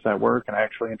managers at work, and I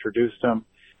actually introduced him.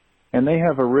 And they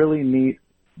have a really neat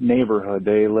neighborhood.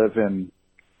 They live in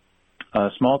a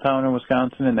small town in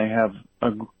Wisconsin, and they have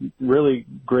a really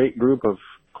great group of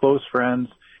close friends.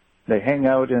 They hang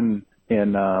out in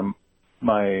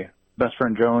my best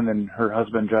friend Joan and her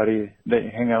husband Juddy. They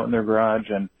hang out in their garage,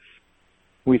 and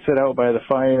we sit out by the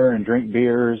fire and drink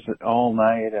beers all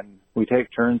night, and we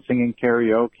take turns singing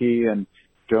karaoke, and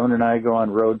Joan and I go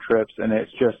on road trips, and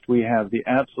it's just, we have the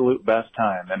absolute best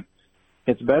time. And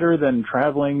it's better than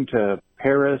traveling to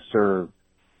Paris or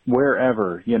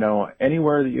wherever,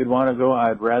 anywhere that you'd want to go.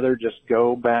 I'd rather just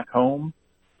go back home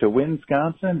to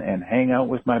Wisconsin and hang out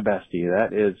with my bestie.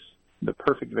 That is the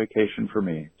perfect vacation for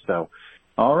me. So,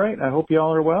 all right. I hope you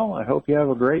all are well. I hope you have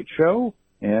a great show,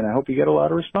 and I hope you get a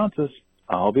lot of responses.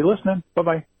 I'll be listening.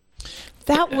 Bye-bye.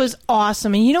 That was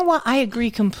awesome. And you know what? I agree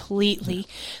completely.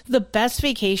 The best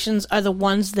vacations are the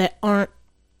ones that aren't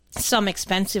some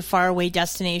expensive faraway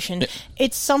destination.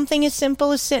 It's something as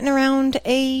simple as sitting around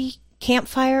a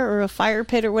campfire or a fire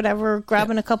pit or whatever,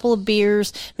 grabbing a couple of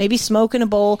beers, maybe smoking a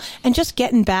bowl, and just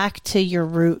getting back to your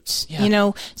roots.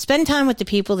 Spend time with the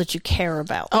people that you care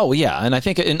about. Oh yeah, and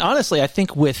honestly, I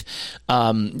think with,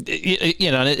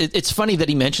 it's funny that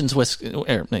he mentions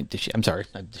I'm sorry,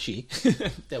 she.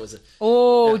 That was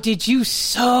did you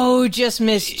just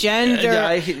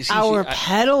misgender our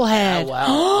pedal head? Wow.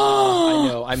 I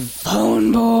know. I'm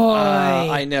phone boy.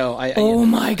 I know. Oh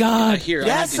my God.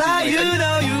 Yes,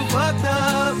 you fucked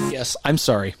up. Yes, I'm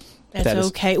sorry. That's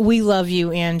okay. We love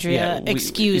you, Andrea.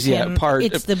 Excuse him.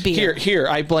 It's the beer. Here,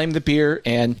 I blame the beer,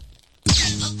 and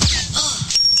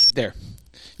there.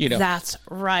 That's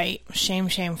right. Shame,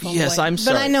 shameful. Yes, boy. I'm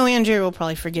sorry. But I know Andrea will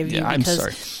probably forgive you because I'm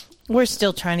sorry. We're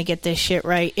still trying to get this shit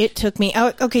right. It took me.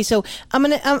 Okay, so I'm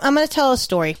gonna tell a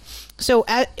story. So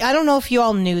I don't know if you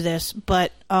all knew this,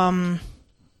 but well,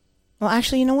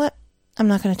 actually, you know what? I'm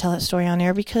not going to tell that story on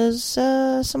air because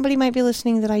somebody might be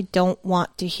listening that I don't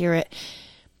want to hear it.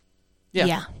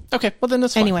 Yeah. Okay. Well, then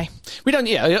that's fine. Anyway, we don't.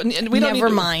 Yeah, we don't. Never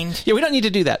mind. Yeah, we don't need to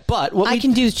do that. But what I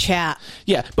can do chat.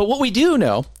 Yeah, but what we do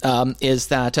know is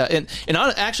that,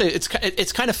 actually, it's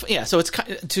kind of So it's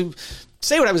to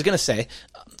say what I was going to say.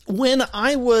 When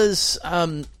I was,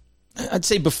 I'd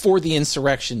say before the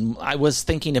insurrection, I was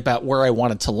thinking about where I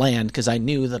wanted to land because I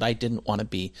knew that I didn't want to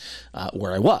be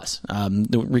where I was,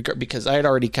 because I had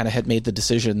already kind of had made the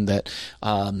decision that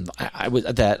I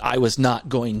was not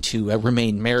going to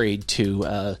remain married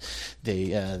to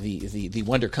the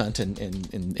wonder cunt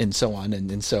and so on,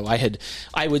 and so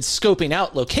I was scoping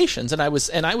out locations, and I was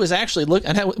actually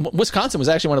Wisconsin was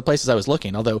actually one of the places I was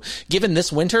looking. Although given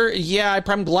this winter,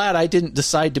 I'm glad I didn't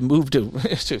decide to move to.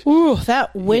 Ooh,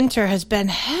 that winter has been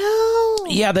hell.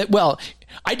 Yeah,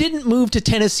 I didn't move to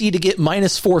Tennessee to get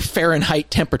 -4 Fahrenheit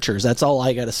temperatures. That's all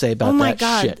I got to say about that. Oh my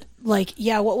God. Shit.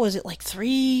 What was it?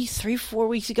 4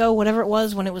 weeks ago, whatever it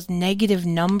was, when it was negative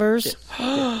numbers.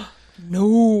 Yeah.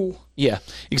 No. Yeah,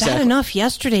 exactly. Bad enough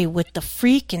yesterday with the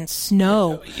freaking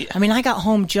snow. I mean, I got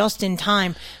home just in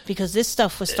time because this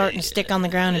stuff was starting to stick on the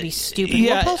ground and be stupid.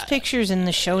 Yeah, we'll post pictures in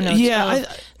the show notes of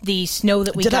the snow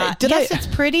that we got. It's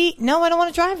pretty. No, I don't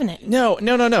want to drive in it. No.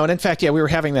 And in fact, we were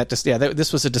having that.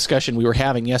 This was a discussion we were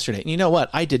having yesterday. And you know what?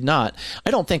 I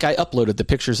don't think I uploaded the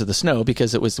pictures of the snow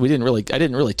because I didn't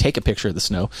really take a picture of the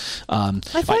snow. I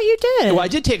thought you did. Well, I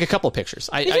did take a couple of pictures.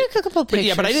 You took a couple of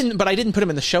pictures. But I didn't put them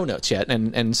in the show notes yet.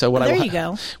 And so what there you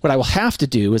go. What I will have to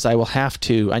do is I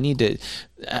need to.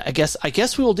 I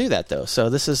guess we will do that though.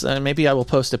 So this is maybe I will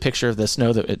post a picture of the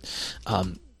snow that it.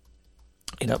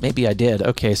 Maybe I did.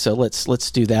 Okay, so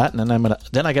let's do that, and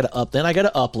then I got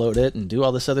to upload it and do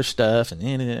all this other stuff,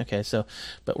 and okay, so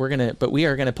we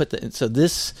are gonna put so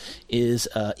this is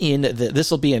this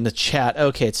will be in the chat.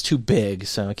 Okay, it's too big,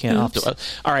 so I can't. All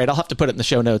right, I'll have to put it in the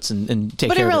show notes and take.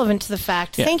 But care irrelevant of it. To the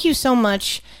fact. Yeah. Thank you so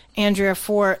much, Andrea,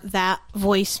 for that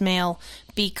voicemail.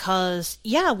 Because,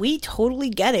 we totally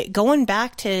get it. Going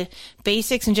back to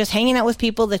basics and just hanging out with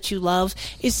people that you love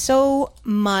is so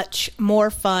much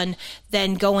more fun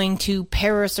than going to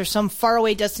Paris or some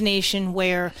faraway destination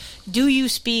where do you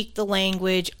speak the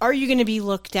language? Are you going to be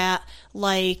looked at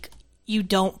like you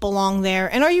don't belong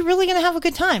there? And are you really going to have a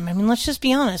good time? I mean, let's just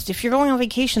be honest. If you're going on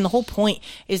vacation, the whole point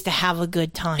is to have a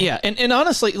good time. Yeah. And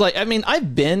honestly,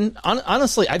 I've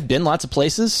been lots of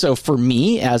places. So for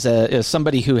me, as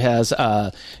somebody who has,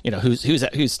 who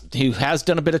has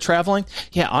done a bit of traveling.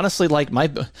 Yeah. Honestly,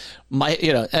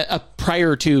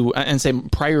 prior to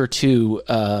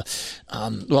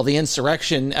the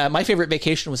insurrection, my favorite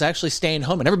vacation was actually staying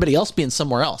home and everybody else being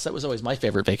somewhere else. That was always my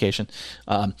favorite vacation.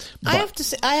 I have to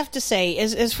say,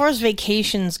 as far as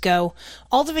vacations go,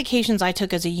 all the vacations I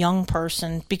took as a young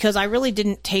person, because I really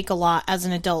didn't take a lot as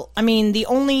an adult. I mean, the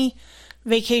only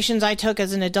vacations I took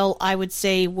as an adult, I would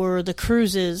say, were the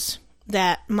cruises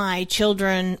that my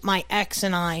children, my ex,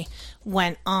 and I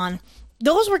went on.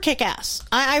 Those were kick-ass.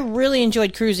 I really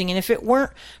enjoyed cruising, and if it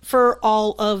weren't for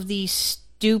all of the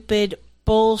stupid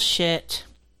bullshit...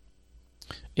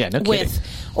 Yeah, no kidding.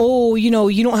 You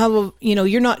don't have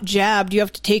you're not jabbed, you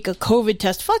have to take a COVID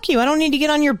test. Fuck you, I don't need to get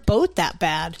on your boat that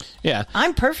bad. Yeah.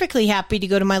 I'm perfectly happy to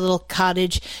go to my little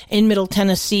cottage in Middle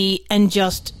Tennessee and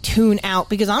just tune out,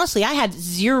 because honestly, I had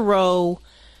zero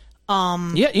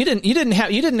Yeah, you didn't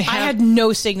have. I had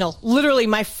no signal. Literally,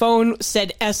 my phone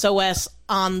said SOS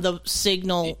on the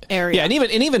signal area. Yeah,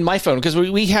 and even my phone, because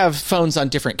we have phones on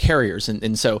different carriers,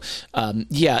 and so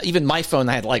even my phone,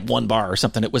 I had like 1 bar or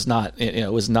something. It was not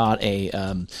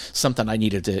a something I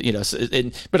needed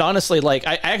to but honestly, like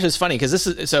I actually, it's funny because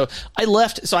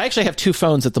I actually have 2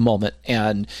 phones at the moment,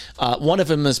 and one of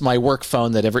them is my work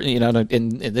phone and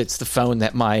it's the phone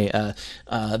that my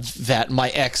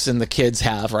ex and the kids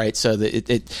have, right? So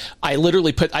that I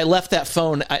left that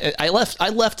phone. I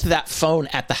left that phone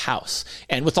at the house.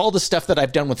 And with all the stuff that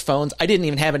I've done with phones, I didn't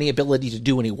even have any ability to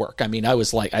do any work. I mean, I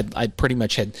was like, I pretty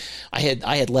much had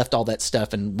left all that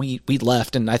stuff, and we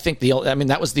left. And I think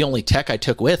that was the only tech I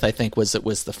took with. I think was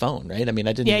the phone, right? I mean,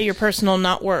 I didn't. Yeah, your personal,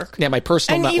 not work. Yeah, my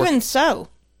personal, not work. And even so,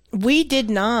 we did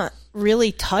not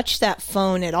really touch that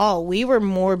phone at all. We were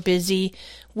more busy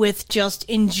with just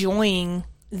enjoying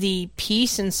the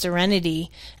peace and serenity,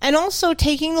 and also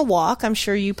taking a walk. I'm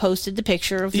sure you posted the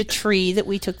picture of the tree that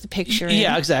we took the picture in.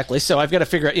 Yeah, exactly. So I've got to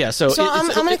figure out. Yeah, so I'm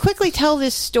going to quickly tell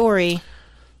this story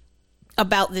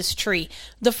about this tree.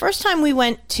 The first time we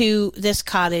went to this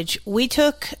cottage, we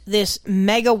took this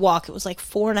mega walk. It was like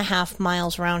 4.5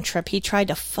 miles round trip. He tried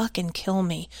to fucking kill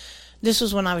me. This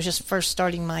was when I was just first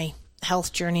starting my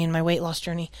health journey and my weight loss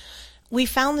journey. We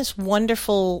found these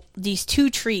 2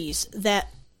 trees that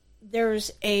there's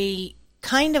a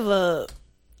kind of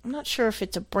I'm not sure if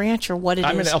it's a branch or what it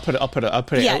is. I'll put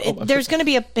it. Yeah, there's going to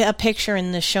be a picture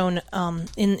in the show, in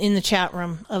the chat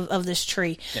room of this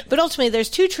tree. Yeah. But ultimately, there's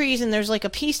 2 trees, and there's like a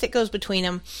piece that goes between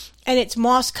them, and it's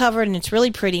moss covered, and it's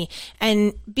really pretty.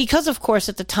 And because, of course,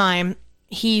 at the time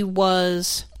he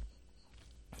was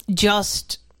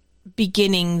just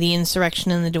beginning the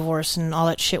insurrection and the divorce and all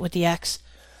that shit with the ex,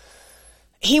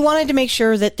 he wanted to make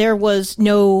sure that there was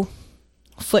no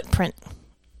footprint,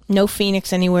 no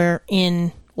Phoenix anywhere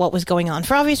in what was going on.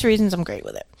 For obvious reasons, I'm great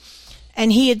with it.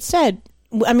 And he had said,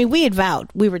 we had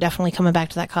vowed we were definitely coming back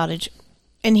to that cottage.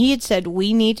 And he had said,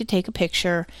 we need to take a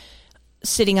picture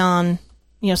sitting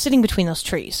between those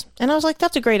trees. And I was like,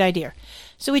 that's a great idea.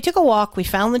 So we took a walk, we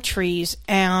found the trees,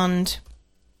 and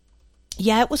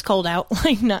yeah, it was cold out.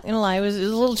 Like, not gonna lie, it was a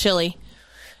little chilly.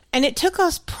 And it took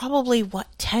us probably,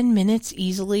 10 minutes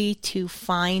easily to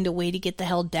find a way to get the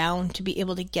hell down to be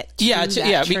able to get to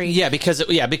that tree. Because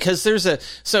there's a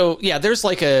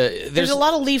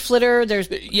lot of leaf litter. When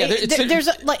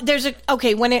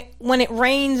it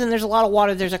rains and there's a lot of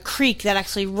water, there's a creek that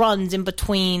actually runs in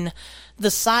between the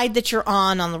side that you're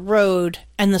on the road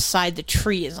and the side the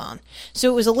tree is on. So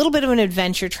it was a little bit of an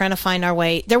adventure trying to find our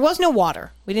way. There was no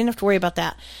water. We didn't have to worry about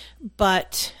that.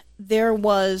 But there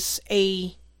was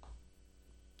a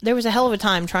hell of a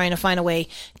time trying to find a way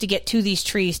to get to these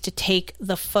trees to take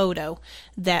the photo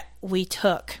that we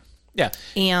took. Yeah.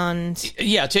 And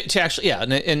yeah, to actually, yeah.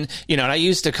 And I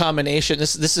used a combination.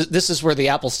 This is where the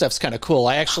Apple stuff's kind of cool.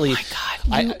 Oh my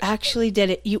God. You actually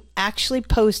did it. You actually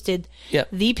posted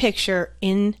the picture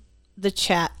in the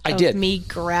chat of me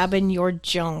grabbing your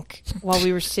junk while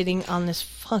we were sitting on this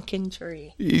fucking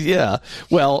tree. Yeah.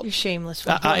 Well, you're shameless.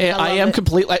 I am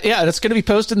completely. Yeah, it's going to be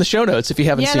posted in the show notes if you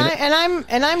haven't seen it.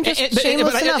 And I'm just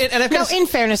shameless enough. In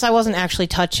fairness, I wasn't actually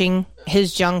touching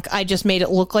his junk. I just made it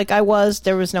look like I was.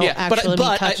 There was no actual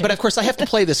touching. But of course, I have to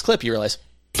play this clip. You realize?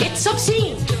 It's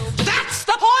obscene. That's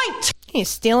the point. He's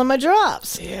stealing my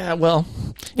drops. Yeah, well.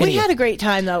 We had a great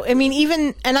time, though. I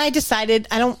mean, and I decided,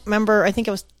 I don't remember, I think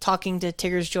I was talking to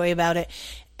Tigger's Joy about it,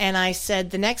 and I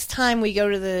said, the next time we go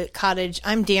to the cottage,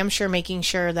 I'm damn sure making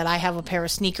sure that I have a pair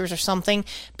of sneakers or something,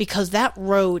 because that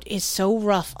road is so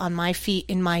rough on my feet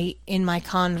in my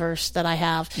Converse that I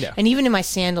have. Yeah. And even in my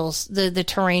sandals, the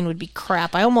terrain would be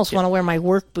crap. I almost want to wear my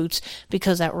work boots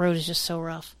because that road is just so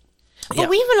rough. But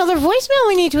we have another voicemail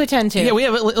we need to attend to. Yeah,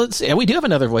 we do have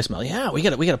another voicemail. Yeah, we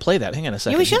got to play that. Hang on a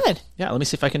second. Yeah, we should. Yeah, let me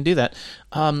see if I can do that.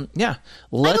 I believe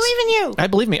in you. I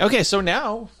believe me. Okay, so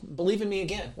now believe in me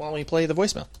again. Why don't we play the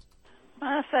voicemail?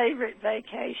 My favorite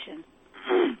vacation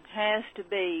has to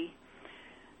be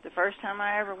the first time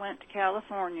I ever went to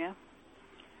California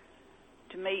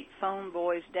to meet Phone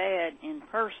Boy's dad in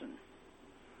person.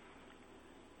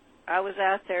 I was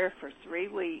out there for 3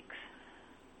 weeks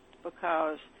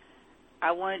because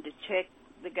I wanted to check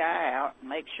the guy out and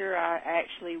make sure I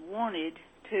actually wanted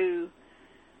to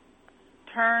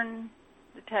turn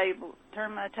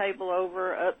my table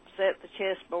over, upset the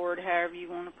chessboard, however you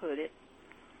want to put it.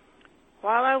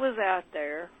 While I was out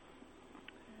there,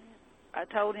 I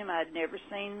told him I'd never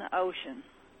seen the ocean.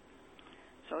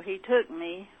 So he took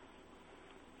me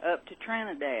up to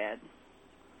Trinidad,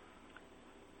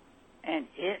 and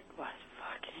it was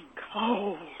fucking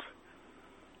cold.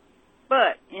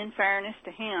 But in fairness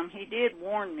to him, he did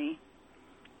warn me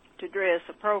to dress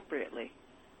appropriately,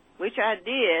 which I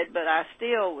did, but I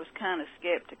still was kind of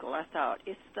skeptical. I thought,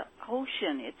 it's the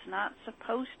ocean. It's not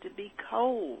supposed to be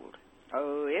cold.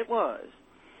 Oh, it was.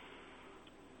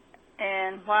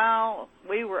 And while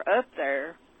we were up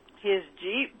there, his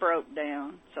Jeep broke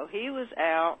down, so he was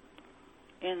out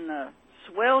in the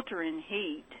sweltering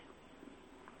heat,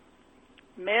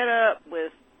 met up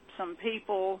with some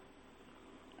people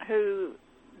who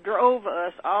drove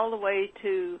us all the way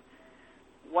to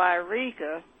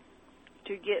Wairika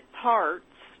to get parts,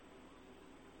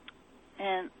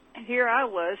 and here I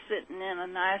was sitting in a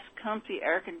nice, comfy,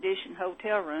 air-conditioned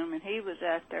hotel room, and he was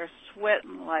out there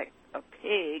sweating like a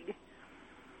pig.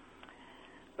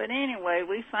 But anyway,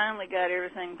 we finally got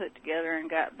everything put together and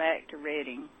got back to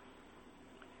Reading.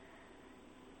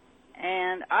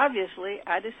 And obviously,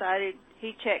 I decided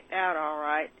he checked out all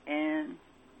right, and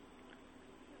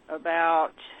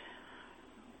about,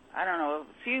 I don't know,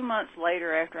 a few months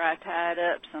later, after I tied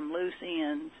up some loose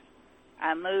ends,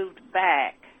 I moved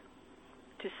back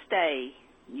to stay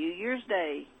New Year's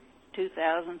Day,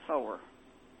 2004.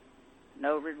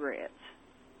 No regrets,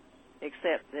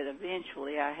 except that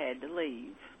eventually I had to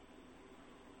leave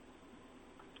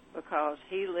because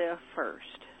he left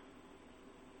first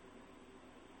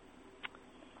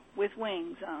with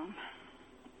wings on.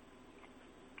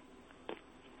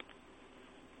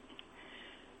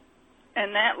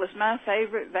 And that was my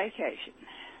favorite vacation.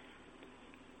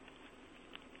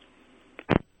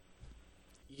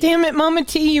 Damn it, Mama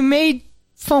T, you made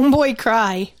Phone Boy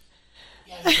cry.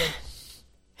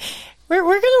 We're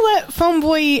going to let Phone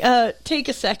Boy take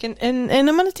a second, and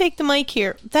I'm going to take the mic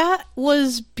here. That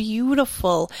was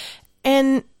beautiful.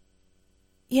 And,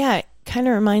 yeah, it kind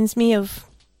of reminds me of,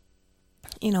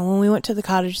 when we went to the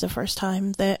cottage the first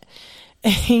time, that,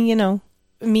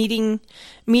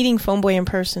 meeting Phone Boy in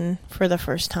person for the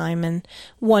first time and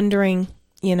wondering,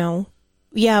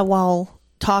 while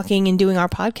talking and doing our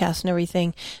podcast and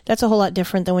everything, that's a whole lot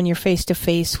different than when you're face to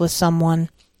face with someone.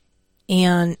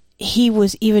 And he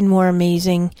was even more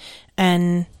amazing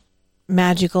and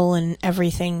magical and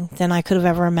everything than I could have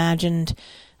ever imagined.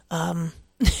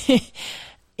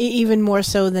 Even more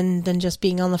so than just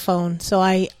being on the phone. So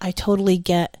I totally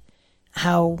get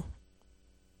how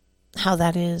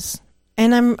that is.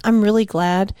 And I'm really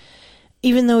glad,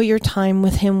 even though your time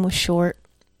with him was short,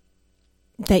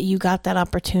 that you got that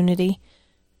opportunity,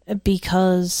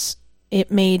 because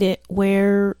it made it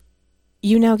where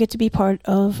you now get to be part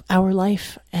of our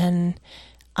life. And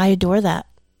I adore that.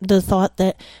 The thought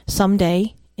that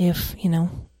someday, if,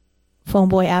 Phone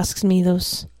Boy asks me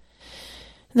those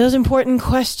important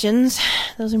questions,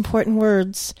 those important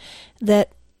words,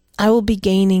 that I will be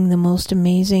gaining the most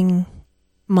amazing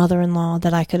mother-in-law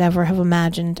that I could ever have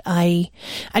imagined. I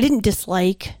didn't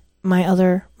dislike my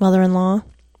other mother-in-law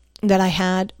that I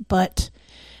had, but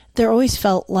there always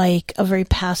felt like a very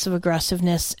passive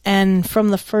aggressiveness. And from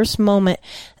the first moment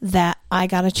that I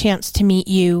got a chance to meet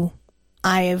you,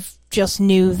 I just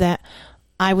knew that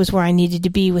I was where I needed to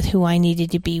be with who I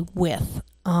needed to be with.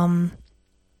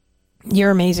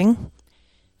 You're amazing.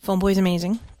 Phone Boy's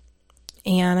amazing.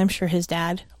 And I'm sure his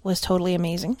dad was totally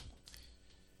amazing.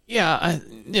 Yeah,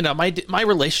 my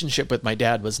relationship with my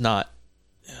dad was not,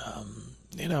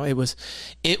 it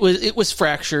was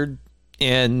fractured,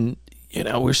 and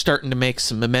we're starting to make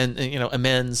some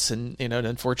amends, and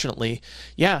unfortunately,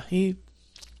 he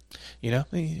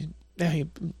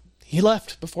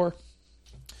left before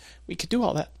we could do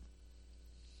all that.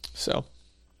 So,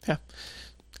 yeah.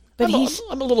 But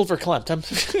I'm a little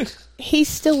verklempt. He's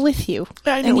still with you.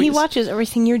 I know, and he watches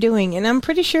everything you're doing. And I'm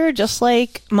pretty sure, just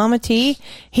like Mama T,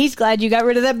 he's glad you got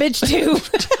rid of that bitch too.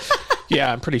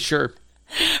 Yeah, I'm pretty sure.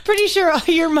 Pretty sure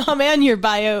your mom and your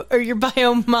bio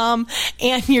mom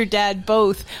and your dad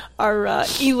both are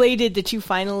elated that you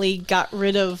finally got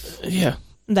rid of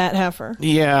that heifer.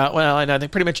 Yeah, well, and I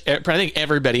think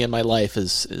everybody in my life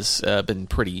has been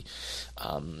pretty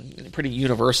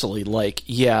universally like,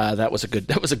 yeah, that was a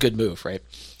good move, right?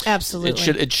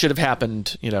 Absolutely. It should have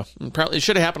happened, probably it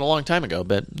should have happened a long time ago,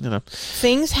 but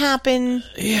things happen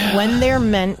when they're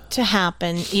meant to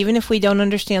happen, even if we don't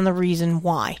understand the reason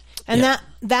why. And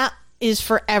that is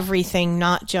for everything,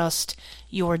 not just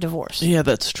your divorce. Yeah,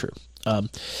 that's true. So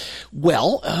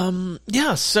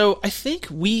I think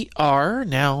we are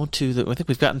now I think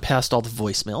we've gotten past all the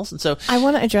voicemails, and so I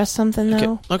want to address something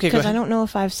though. Okay, because I don't know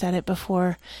if I've said it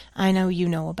before. I know you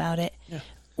know about it. Yeah.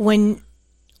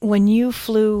 When you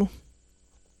flew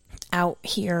out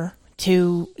here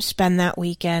to spend that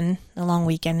weekend, a long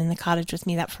weekend in the cottage with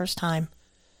me that first time,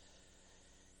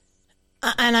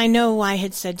 and I know I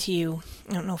had said to you,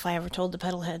 I don't know if I ever told the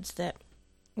pedal heads that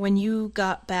when you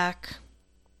got back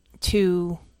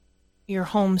to your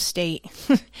home state,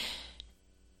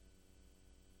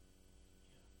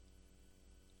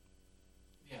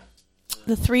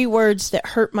 the 3 words that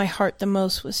hurt my heart the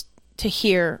most was to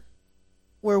hear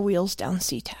were wheels down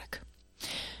SeaTac,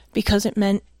 because it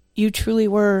meant you truly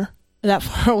were that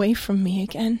far away from me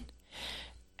again.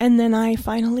 And then I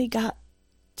finally got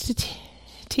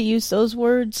to use those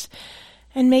words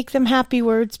and make them happy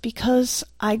words, because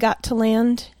I got to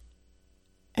land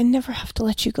and never have to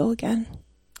let you go again.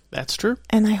 That's true.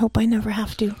 And I hope I never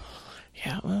have to.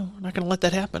 Yeah, well, we're not going to let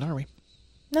that happen, are we?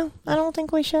 No, I don't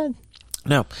think we should.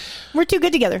 No. We're too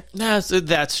good together. No,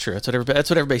 that's true. That's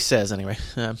what everybody says anyway.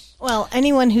 Well,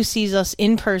 anyone who sees us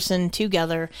in person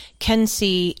together can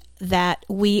see that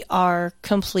we are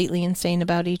completely insane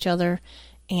about each other,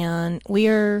 and we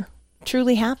are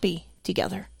truly happy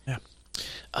together. Yeah.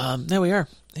 There we are.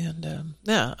 And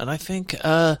and I think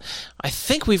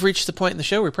we've reached the point in the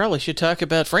show where we probably should talk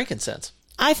about frankincense.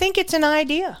 I think it's an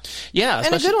idea. Yeah,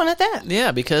 and a good one at that.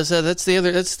 Yeah, because that's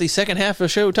the second half of the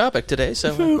show topic today.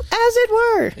 So as it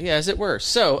were. Yeah, as it were.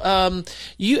 So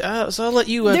so I'll let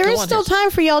you. There is still time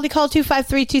for y'all to call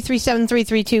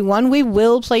 253-237-3321. We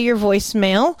will play your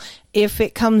voicemail if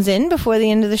it comes in before the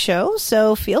end of the show.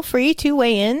 So feel free to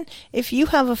weigh in if you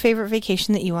have a favorite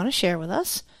vacation that you want to share with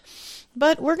us.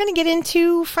 But we're going to get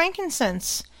into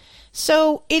frankincense.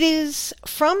 So it is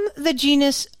from the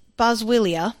genus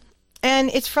Boswellia.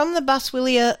 And it's from the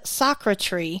Boswellia sacra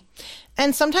tree.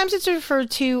 And sometimes it's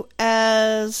referred to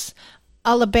as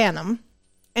Olibanum.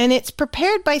 And it's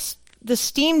prepared by the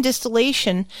steam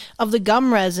distillation of the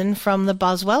gum resin from the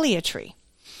Boswellia tree.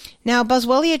 Now,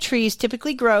 Boswellia trees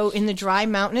typically grow in the dry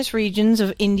mountainous regions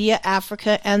of India,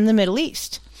 Africa, and the Middle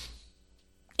East.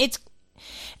 It's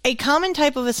a common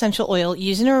type of essential oil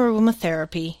used in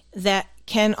aromatherapy that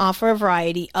can offer a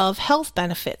variety of health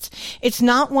benefits. It's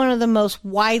not one of the most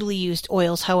widely used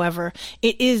oils, however.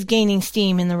 It is gaining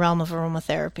steam in the realm of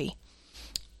aromatherapy.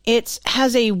 It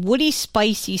has a woody,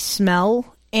 spicy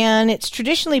smell, and it's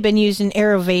traditionally been used in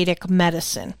Ayurvedic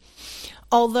medicine,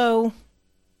 although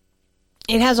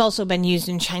it has also been used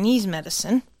in Chinese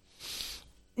medicine.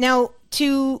 Now,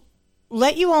 to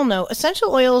let you all know,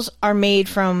 essential oils are made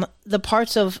from the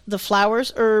parts of the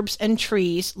flowers, herbs, and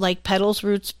trees like petals,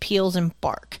 roots, peels, and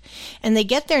bark. And they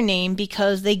get their name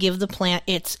because they give the plant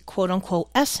its quote-unquote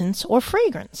essence or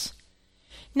fragrance.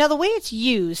 Now, the way it's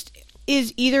used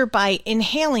is either by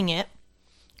inhaling it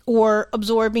or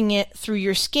absorbing it through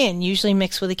your skin, usually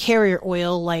mixed with a carrier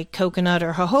oil like coconut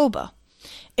or jojoba.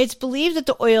 It's believed that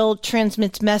the oil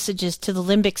transmits messages to the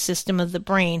limbic system of the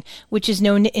brain, which is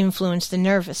known to influence the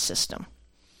nervous system.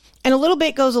 And a little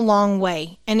bit goes a long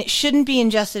way, and it shouldn't be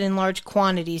ingested in large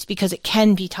quantities because it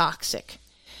can be toxic.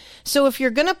 So if you're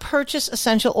going to purchase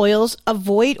essential oils,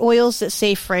 avoid oils that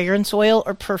say fragrance oil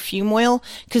or perfume oil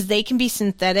because they can be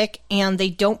synthetic and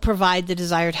they don't provide the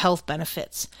desired health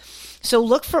benefits. So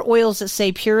look for oils that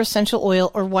say pure essential oil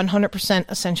or 100%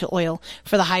 essential oil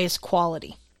for the highest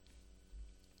quality.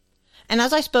 And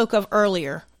as I spoke of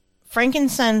earlier,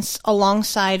 frankincense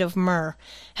alongside of myrrh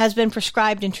has been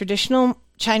prescribed in traditional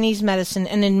Chinese medicine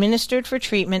and administered for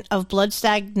treatment of blood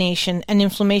stagnation and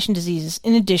inflammation diseases,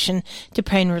 in addition to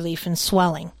pain relief and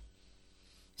swelling.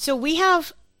 So we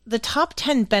have the top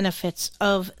 10 benefits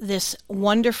of this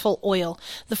wonderful oil,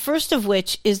 the first of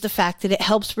which is the fact that it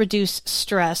helps reduce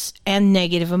stress and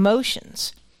negative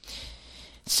emotions.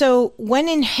 So when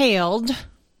inhaled,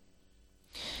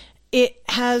 it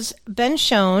has been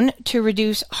shown to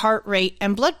reduce heart rate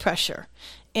and blood pressure,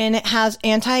 and it has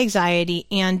anti-anxiety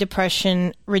and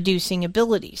depression-reducing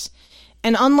abilities.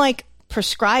 And unlike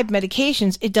prescribed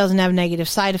medications, it doesn't have negative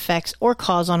side effects or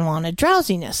cause unwanted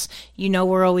drowsiness. You know,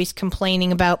 we're always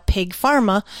complaining about pig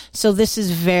pharma, so this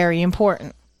is very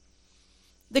important.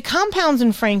 The compounds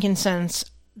in frankincense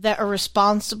that are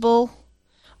responsible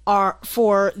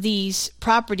for these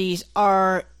properties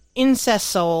are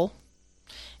incesol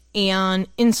and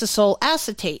incesol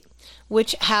acetate,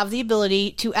 which have the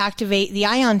ability to activate the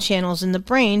ion channels in the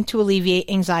brain to alleviate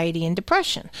anxiety and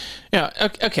depression. Yeah.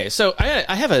 Okay. So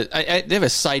I have a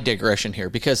side digression here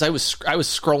because I was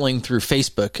scrolling through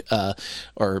Facebook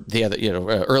or the other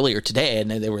earlier today, and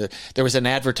there was an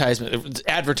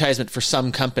advertisement for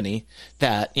some company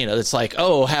that it's like,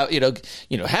 oh, how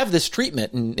have this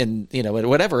treatment and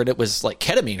whatever, and it was like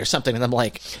ketamine or something, and I'm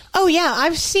like, oh yeah,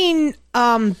 I've seen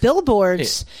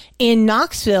billboards in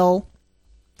Knoxville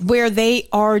where they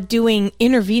are doing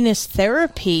intravenous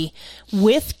therapy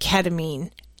with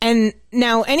ketamine. And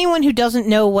now anyone who doesn't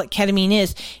know what ketamine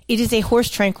is, it is a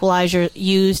horse tranquilizer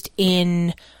used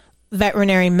in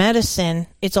veterinary medicine,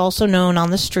 it's also known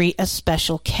on the street as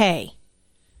Special K.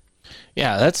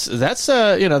 Yeah, that's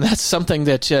something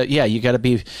that you got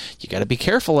to be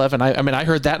careful of. And I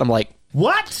heard that and I'm like,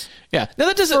 what? Yeah, no,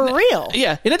 that doesn't for real.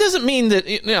 Yeah, and it doesn't mean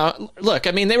that Look,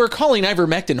 I mean, they were calling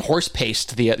ivermectin horse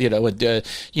paste in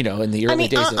the early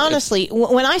days. Honestly,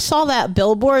 when I saw that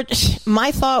billboard,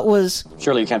 my thought was,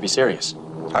 surely you can't be serious.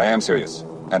 I am serious,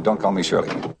 and don't call me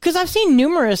Shirley. Because I've seen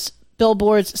numerous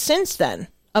billboards since then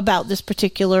about this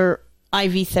particular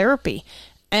IV therapy,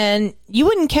 and you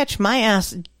wouldn't catch my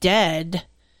ass dead.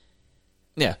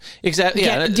 Yeah, exactly.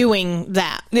 Yeah, doing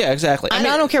that. Yeah, exactly. I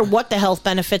don't care what the health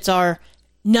benefits are.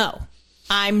 No,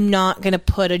 I'm not going to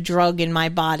put a drug in my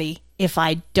body if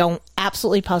I don't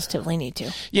absolutely positively need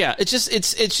to. Yeah, this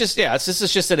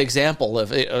is just an example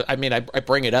of, I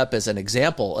bring it up as an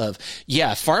example of,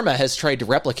 pharma has tried to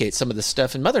replicate some of this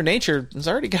stuff, and Mother Nature has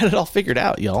already got it all figured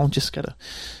out, y'all. Just gotta,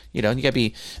 you got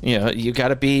to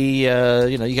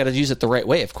use it the right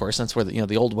way, of course. That's where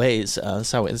the old ways,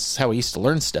 that's how we used to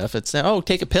learn stuff. It's,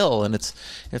 take a pill and it's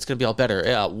going to be all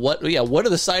better. What are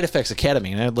the side effects of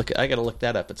ketamine? I got to look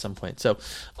that up at some point. So,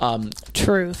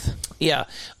 truth. Yeah.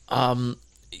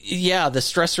 The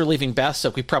stress relieving bath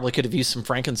soak, we probably could have used some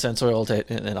frankincense oil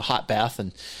in a hot bath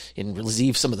and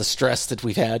relieve some of the stress that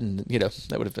we've had. And,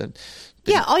 that would have been.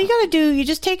 Yeah, all you got to do, you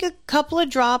just take a couple of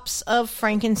drops of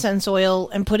frankincense oil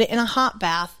and put it in a hot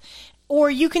bath. Or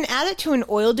you can add it to an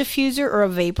oil diffuser or a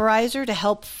vaporizer to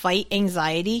help fight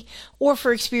anxiety or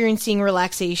for experiencing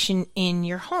relaxation in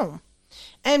your home.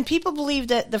 And people believe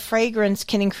that the fragrance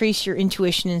can increase your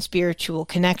intuition and spiritual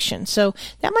connection. So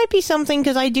that might be something,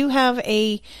 because I do have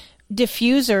a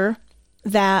diffuser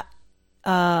that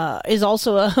is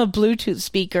also a Bluetooth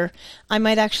speaker. I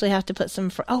might actually have to put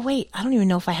some... I don't even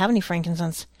know if I have any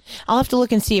frankincense. I'll have to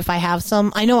look and see if I have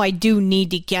some. I know I do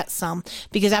need to get some,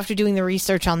 because after doing the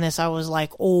research on this, I was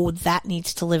like, that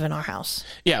needs to live in our house.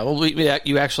 Yeah, well,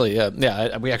 we actually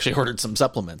ordered some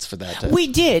supplements for that. We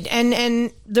did,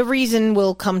 and the reason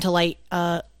will come to light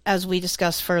as we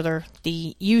discuss further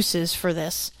the uses for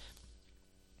this.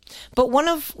 But one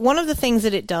of the things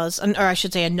that it does, or I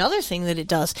should say another thing that it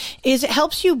does, is it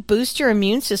helps you boost your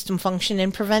immune system function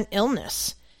and prevent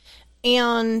illness.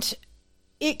 And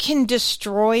it can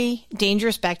destroy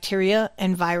dangerous bacteria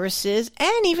and viruses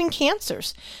and even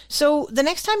cancers. So the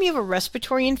next time you have a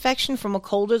respiratory infection from a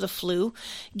cold or the flu,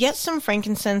 get some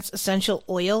frankincense essential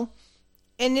oil,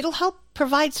 and it'll help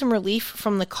provide some relief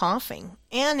from the coughing.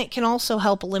 And it can also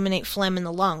help eliminate phlegm in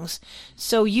the lungs.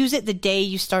 So use it the day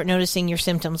you start noticing your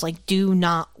symptoms. Like, do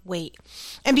not wait.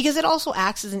 And because it also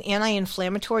acts as an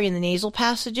anti-inflammatory in the nasal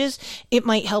passages, it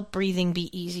might help breathing be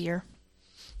easier.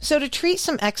 So to treat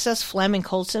some excess phlegm and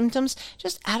cold symptoms,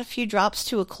 just add a few drops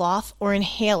to a cloth or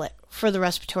inhale it for the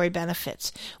respiratory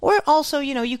benefits. Or also,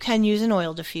 you can use an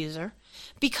oil diffuser.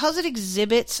 Because it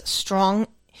exhibits strong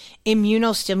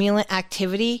immunostimulant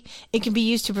activity, it can be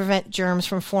used to prevent germs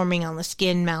from forming on the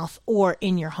skin, mouth, or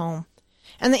in your home.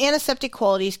 And the antiseptic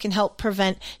qualities can help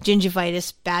prevent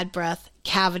gingivitis, bad breath,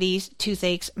 cavities,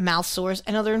 toothaches, mouth sores,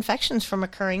 and other infections from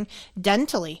occurring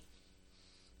dentally.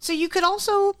 So you could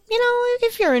also,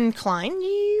 if you're inclined,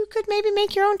 you could maybe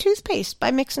make your own toothpaste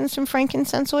by mixing some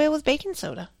frankincense oil with baking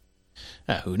soda.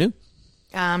 Who knew?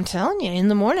 I'm telling you, in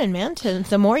the morning, man.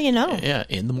 The more you know. Yeah,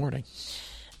 in the morning.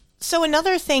 So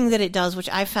another thing that it does, which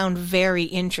I found very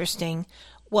interesting,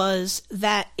 was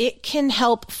that it can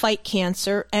help fight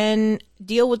cancer and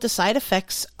deal with the side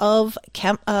effects of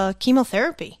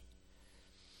chemotherapy.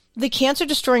 The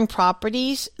cancer-destroying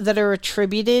properties that are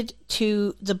attributed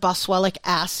to the boswellic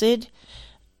acid,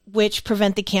 which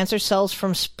prevent the cancer cells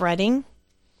from spreading,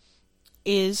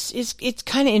 it's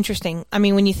kind of interesting. I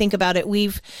mean, when you think about it,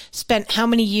 we've spent how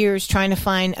many years trying to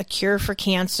find a cure for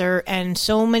cancer, and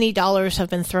so many dollars have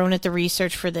been thrown at the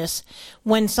research for this,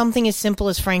 when something as simple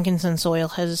as frankincense oil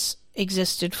has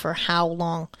existed for how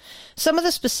long? Some of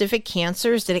the specific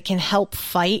cancers that it can help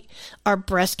fight are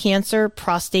breast cancer,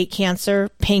 prostate cancer,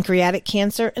 pancreatic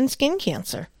cancer, and skin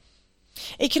cancer.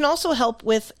 It can also help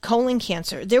with colon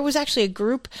cancer. There was actually a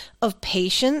group of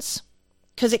patients,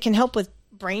 because it can help with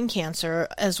brain cancer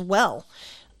as well.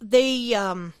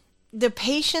 The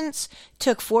patients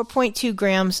took 4.2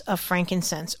 grams of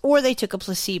frankincense, or they took a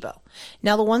placebo.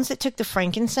 Now, the ones that took the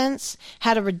frankincense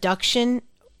had a reduction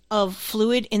of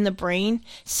fluid in the brain.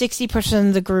 60%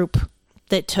 of the group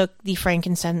that took the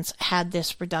frankincense had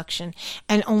this reduction,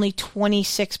 and only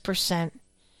 26%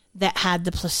 that had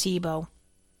the placebo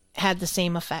had the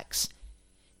same effects.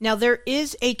 Now, there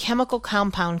is a chemical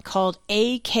compound called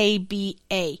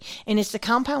AKBA, and it's the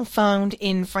compound found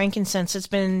in frankincense that's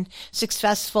been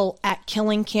successful at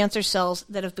killing cancer cells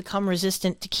that have become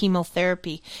resistant to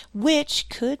chemotherapy, which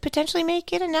could potentially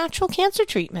make it a natural cancer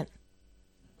treatment.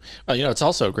 Well, it's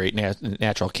also a great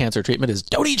natural cancer treatment is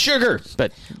don't eat sugar.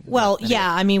 But well, anyway.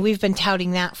 Yeah, I mean, we've been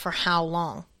touting that for how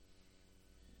long?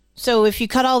 So if you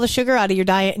cut all the sugar out of your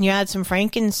diet and you add some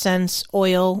frankincense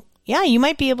oil, yeah, you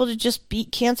might be able to just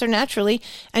beat cancer naturally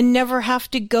and never have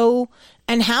to go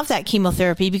and have that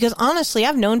chemotherapy. Because honestly,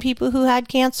 I've known people who had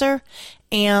cancer,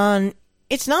 and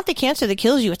it's not the cancer that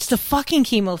kills you. It's the fucking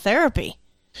chemotherapy.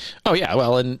 Oh, yeah.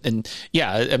 Well, and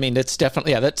yeah, I mean, it's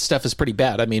definitely, that stuff is pretty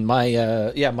bad. I mean, my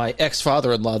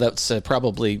ex-father-in-law, that's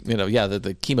probably,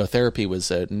 the chemotherapy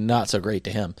was not so great to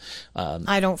him.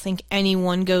 I don't think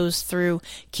anyone goes through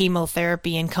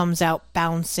chemotherapy and comes out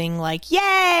bouncing like,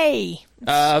 yay!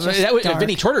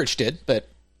 Vinnie Tortorich did, but...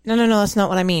 No, that's not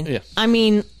what I mean. Yeah. I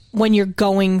mean... when you're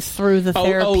going through the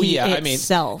therapy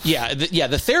itself.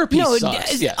 The therapy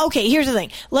sucks. Yeah. Okay, here's the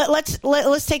thing.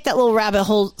 Let's take that little rabbit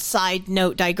hole side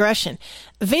note digression.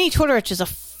 Vinnie Tortorich is a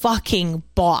fucking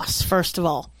boss, first of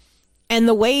all. And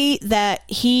the way that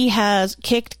he has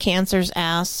kicked cancer's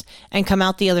ass and come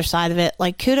out the other side of it,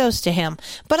 like, kudos to him.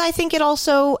 But I think it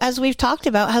also, as we've talked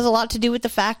about, has a lot to do with the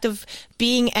fact of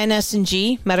being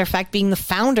NS&G. Matter of fact, being the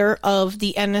founder of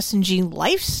the NS&G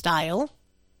lifestyle.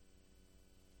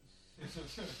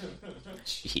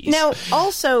 Jeez. Now,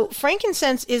 also,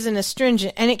 frankincense is an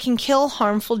astringent, and it can kill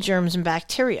harmful germs and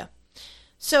bacteria.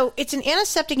 So it's an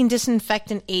antiseptic and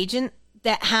disinfectant agent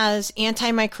that has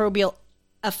antimicrobial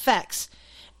effects,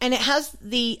 and it has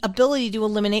the ability to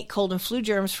eliminate cold and flu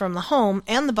germs from the home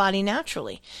and the body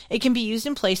naturally. It can be used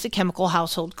in place of chemical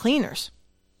household cleaners.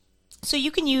 So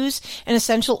you can use an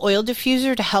essential oil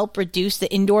diffuser to help reduce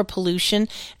the indoor pollution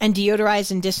and deodorize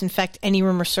and disinfect any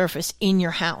room or surface in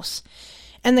your house.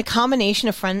 And the combination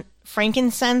of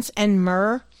frankincense and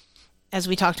myrrh, as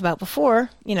we talked about before,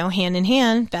 hand in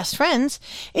hand, best friends,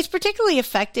 it's particularly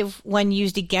effective when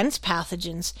used against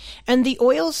pathogens. And the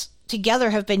oils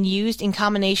together have been used in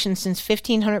combination since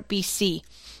 1500 BC.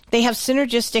 They have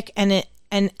synergistic and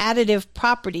additive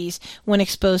properties when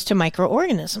exposed to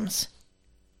microorganisms.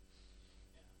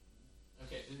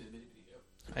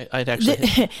 I'd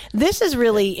actually... This is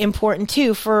really important,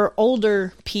 too, for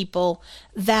older people,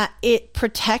 that it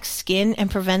protects skin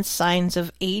and prevents signs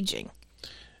of aging.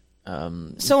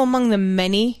 So among the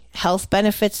many health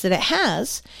benefits that it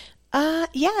has,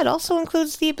 it also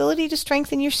includes the ability to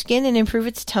strengthen your skin and improve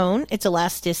its tone, its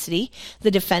elasticity,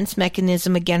 the defense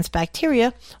mechanism against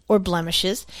bacteria or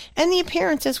blemishes, and the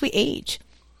appearance as we age.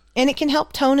 And it can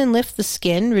help tone and lift the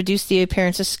skin, reduce the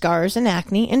appearance of scars and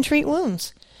acne, and treat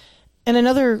wounds. And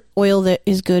another oil that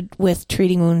is good with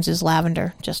treating wounds is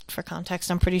lavender. Just for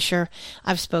context, I'm pretty sure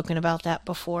I've spoken about that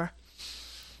before.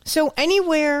 So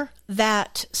anywhere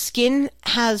that skin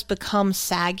has become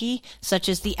saggy, such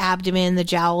as the abdomen, the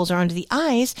jowls, or under the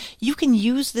eyes, you can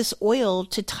use this oil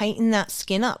to tighten that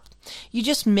skin up. You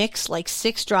just mix like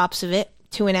 6 drops of it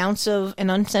to an ounce of an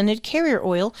unscented carrier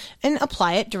oil and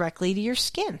apply it directly to your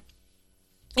skin.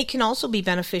 It can also be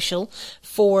beneficial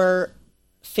for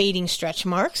fading stretch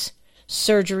marks,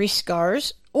 surgery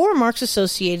scars, or marks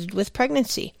associated with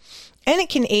pregnancy. And it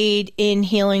can aid in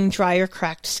healing dry or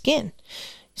cracked skin.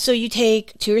 So you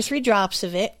take 2 or 3 drops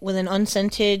of it with an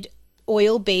unscented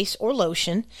oil base or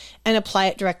lotion and apply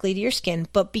it directly to your skin,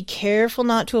 but be careful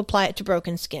not to apply it to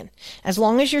broken skin. As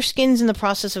long as your skin's in the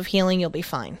process of healing, you'll be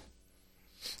fine.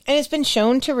 And it's been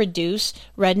shown to reduce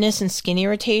redness and skin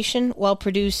irritation while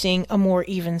producing a more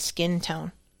even skin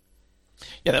tone.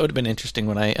 Yeah, that would have been interesting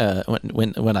when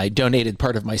I donated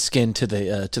part of my skin to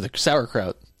the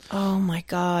sauerkraut. Oh my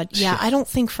God! Yeah, I don't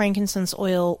think frankincense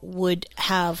oil would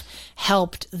have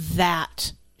helped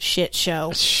that shit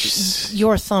show.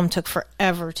 Your thumb took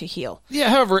forever to heal. Yeah,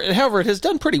 however, it has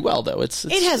done pretty well though. It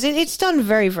has. It's done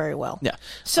very, very well. Yeah.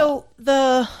 So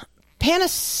the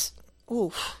pentasic.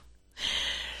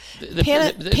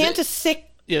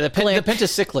 Yeah, the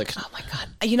pentacyclic. Oh my God.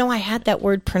 I had that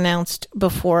word pronounced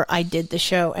before I did the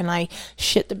show, and I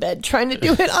shit the bed trying to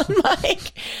do it on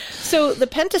mic. So the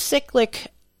pentacyclic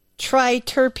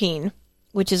triterpene,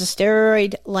 which is a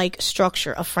steroid-like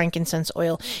structure of frankincense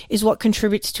oil, is what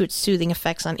contributes to its soothing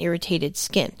effects on irritated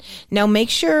skin. Now, make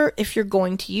sure if you're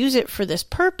going to use it for this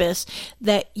purpose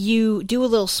that you do a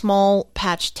little small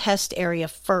patch test area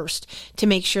first to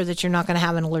make sure that you're not going to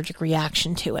have an allergic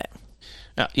reaction to it.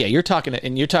 Yeah, you're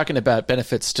talking about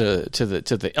benefits to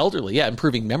the elderly. Yeah,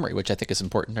 improving memory, which I think is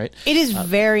important, right? It is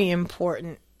very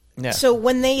important. Yeah. So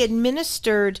when they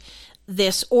administered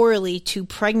this orally to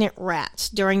pregnant rats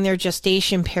during their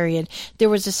gestation period, there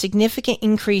was a significant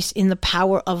increase in the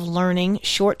power of learning,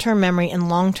 short-term memory, and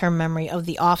long-term memory of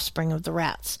the offspring of the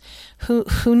rats.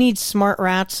 Who needs smart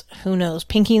rats? Who knows?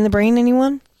 Pinky in the brain,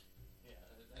 anyone?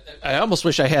 I almost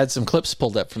wish I had some clips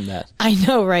pulled up from that. I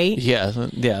know, right? Yeah.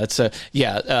 It's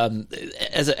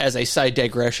as a side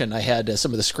digression, I had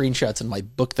some of the screenshots in my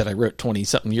book that I wrote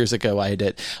 20-something years ago.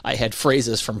 I had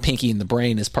phrases from Pinky in the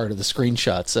Brain as part of the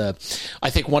screenshots. I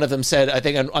think one of them said, I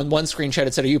think on one screenshot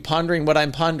it said, "Are you pondering what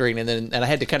I'm pondering?" And I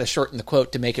had to kind of shorten the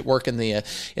quote to make it work in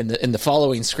the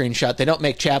following screenshot. They don't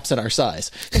make chaps in our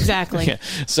size. Exactly. Yeah.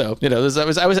 So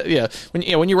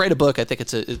when you write a book, I think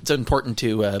it's important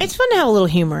to. It's fun to have a little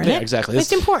humor in it. Yeah, exactly.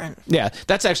 It's important. Yeah,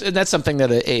 that's something that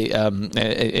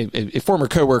a former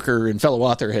coworker and fellow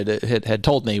author had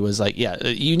told me was like, yeah,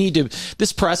 you need to.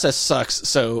 This process sucks,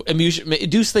 so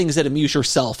do things that amuse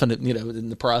yourself, and in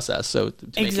the process, so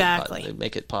to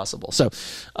make it possible. So.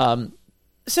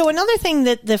 So another thing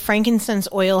that the frankincense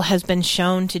oil has been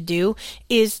shown to do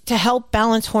is to help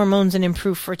balance hormones and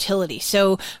improve fertility.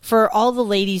 So for all the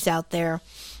ladies out there,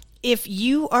 if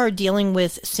you are dealing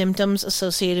with symptoms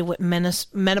associated with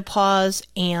menopause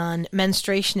and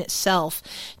menstruation itself,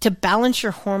 to balance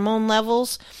your hormone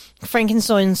levels,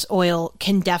 frankincense oil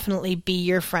can definitely be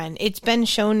your friend. It's been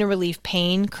shown to relieve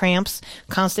pain, cramps,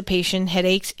 constipation,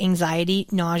 headaches, anxiety,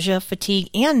 nausea,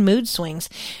 fatigue, and mood swings.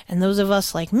 And those of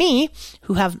us like me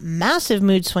who have massive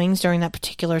mood swings during that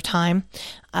particular time,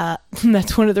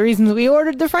 that's one of the reasons we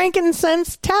ordered the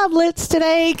frankincense tablets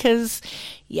today, because,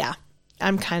 yeah,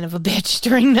 I'm kind of a bitch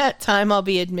during that time, I'll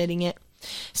be admitting it.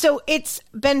 So it's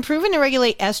been proven to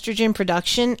regulate estrogen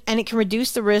production, and it can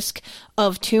reduce the risk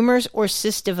of tumors or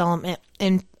cyst development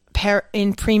in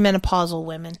premenopausal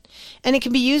women. And it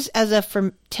can be used as a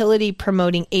fertility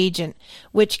promoting agent,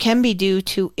 which can be due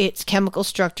to its chemical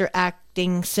structure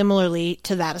acting similarly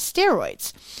to that of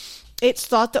steroids. It's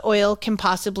thought the oil can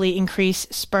possibly increase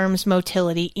sperm's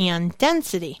motility and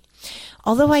density.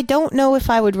 Although I don't know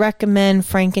if I would recommend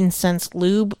frankincense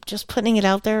lube. Just putting it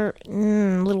out there, a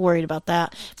little worried about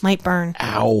that. Might burn.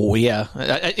 Ow, yeah.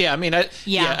 I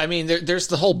mean, there's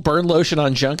the whole burn lotion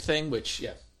on junk thing, which,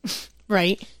 yeah.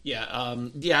 Right. Yeah,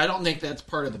 I don't think that's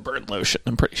part of the burn lotion,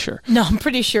 I'm pretty sure. No, I'm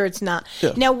pretty sure it's not.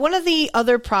 Yeah. Now, one of the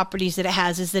other properties that it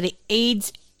has is that it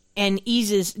aids and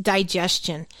eases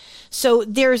digestion. So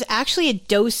there's actually a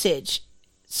dosage.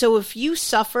 So if you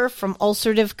suffer from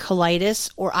ulcerative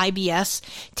colitis or IBS,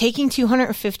 taking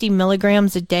 250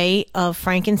 milligrams a day of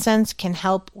frankincense can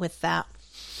help with that.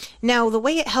 Now, the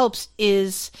way it helps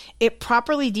is it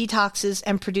properly detoxes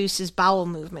and produces bowel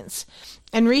movements.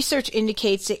 And research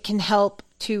indicates it can help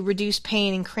to reduce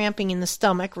pain and cramping in the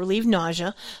stomach, relieve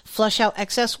nausea, flush out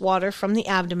excess water from the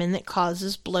abdomen that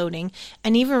causes bloating,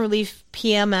 and even relieve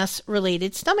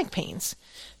PMS-related stomach pains.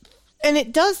 And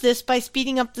it does this by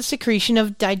speeding up the secretion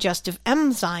of digestive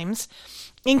enzymes,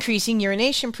 increasing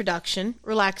urination production,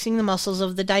 relaxing the muscles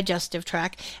of the digestive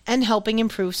tract, and helping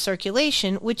improve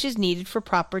circulation, which is needed for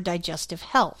proper digestive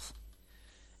health.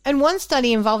 And one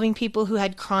study involving people who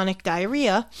had chronic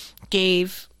diarrhea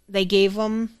gave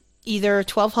them either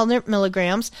 1,200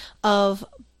 milligrams of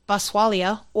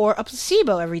Boswellia or a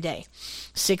placebo every day.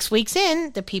 6 weeks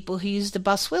in, the people who used the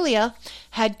Boswellia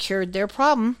had cured their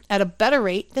problem at a better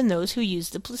rate than those who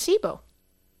used the placebo.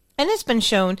 And it's been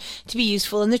shown to be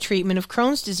useful in the treatment of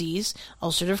Crohn's disease,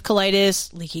 ulcerative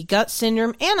colitis, leaky gut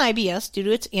syndrome, and IBS due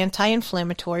to its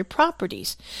anti-inflammatory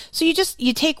properties. So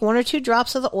you take 1 or 2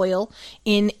 drops of the oil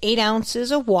in 8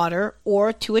 ounces of water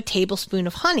or to a tablespoon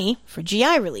of honey for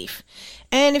GI relief.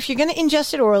 And if you're going to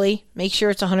ingest it orally, make sure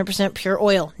it's 100% pure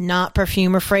oil, not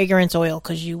perfume or fragrance oil,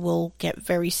 because you will get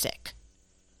very sick.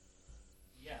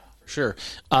 Sure.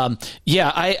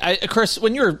 I Chris,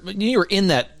 when you were in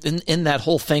that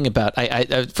whole thing about,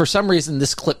 I for some reason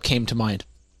this clip came to mind.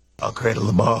 I'll cradle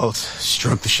the balls,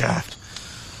 stroke the shaft,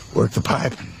 work the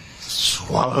pipe,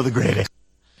 swallow the gravy.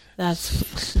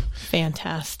 That's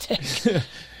fantastic.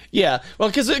 Yeah, well,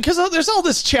 because there's all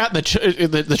this chat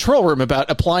in the troll room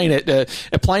about applying it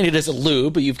as a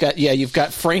lube. You've got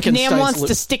Frankenstein's Nam wants lube.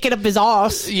 to stick it up his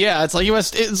ass. Yeah,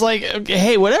 it's like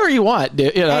hey, whatever you want,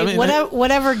 dude.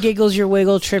 Whatever giggles your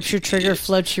wiggle, trips your trigger,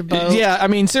 floats your boat. Yeah, I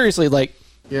mean seriously, like.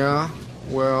 Yeah,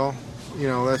 well,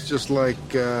 that's just like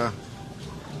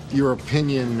your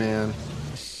opinion, man.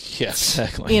 Yeah,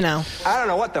 exactly. I don't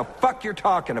know what the fuck you're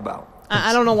talking about.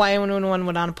 I don't know why anyone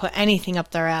would want to put anything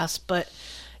up their ass, but.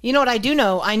 You know what I do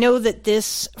know? I know that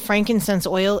this frankincense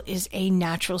oil is a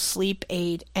natural sleep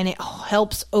aid, and it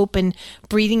helps open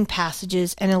breathing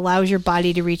passages and allows your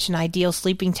body to reach an ideal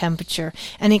sleeping temperature,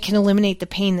 and it can eliminate the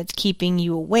pain that's keeping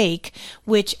you awake,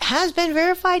 which has been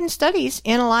verified in studies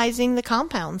analyzing the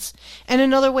compounds. And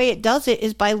another way it does it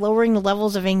is by lowering the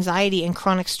levels of anxiety and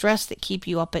chronic stress that keep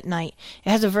you up at night.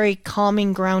 It has a very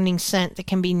calming, grounding scent that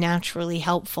can be naturally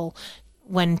helpful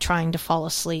when trying to fall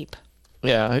asleep.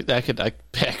 Yeah,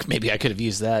 maybe I could have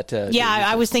used that.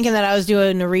 I was thinking that I was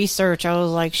doing the research. I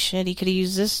was like, shit, he could have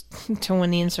used this to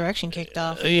when the insurrection kicked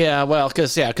off. Yeah, well,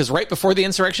 because right before the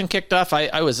insurrection kicked off,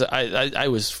 I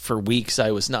was for weeks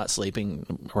I was not sleeping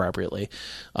appropriately,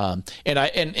 and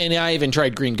I even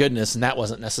tried Green Goodness, and that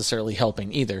wasn't necessarily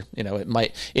helping either. You know,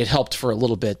 it helped for a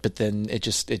little bit, but then it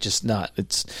just not.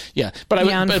 It's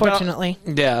unfortunately.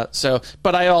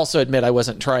 But I also admit I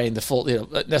wasn't trying the full,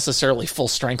 necessarily full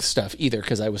strength stuff either,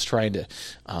 because I was trying to,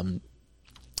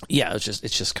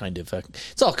 it's just kind of,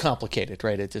 it's all complicated,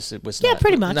 right? It was not,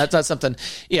 pretty much. That's not something.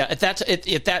 Yeah, at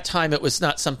that time, it was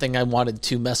not something I wanted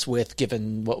to mess with,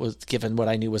 given what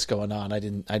I knew was going on. I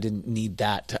didn't need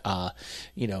that,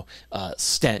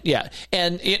 stent. Yeah,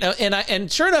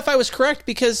 and sure enough, I was correct,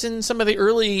 because in some of the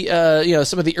early,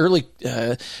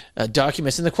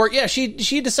 documents in the court,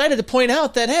 she decided to point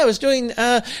out that, hey, I was doing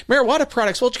marijuana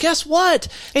products. Well, guess what?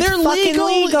 They're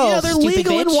legal. Yeah, they're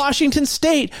legal in Washington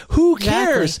State. Who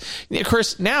cares? Of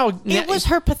course, now it was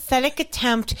her pathetic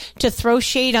attempt to throw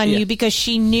shade on you because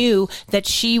she knew that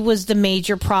she was the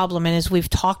major problem. And as we've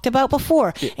talked about before,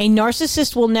 a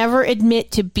narcissist will never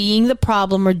admit to being the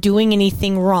problem or doing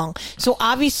anything wrong. So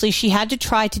obviously she had to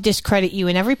try to discredit you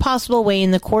in every possible way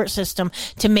in the court system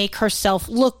to make herself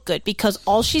look good, because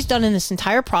all she's done in this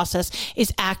entire process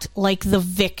is act like the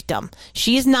victim.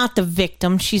 She is not the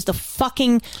victim. She's the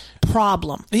fucking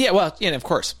problem. Yeah, well, of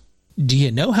course. Do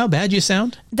you know how bad you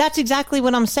sound? That's exactly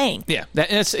what I'm saying. Yeah,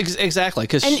 that's exactly.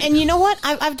 And you know what?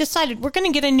 I've decided we're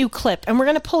going to get a new clip, and we're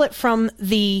going to pull it from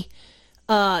the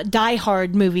Die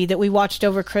Hard movie that we watched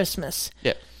over Christmas.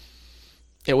 Yeah.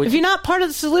 If you're not part of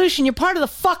the solution, you're part of the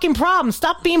fucking problem.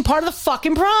 Stop being part of the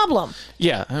fucking problem.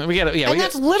 Yeah, we got to. Yeah, and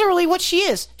that's literally what she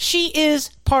is. She is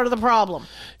part of the problem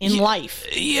in life.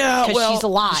 Yeah, because she's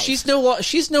alive.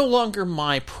 She's no longer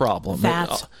my problem.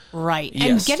 That's right. Yes.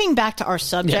 And getting back to our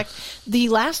subject, the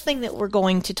last thing that we're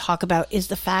going to talk about is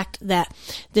the fact that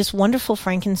this wonderful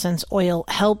frankincense oil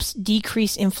helps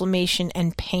decrease inflammation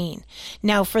and pain.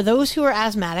 Now, for those who are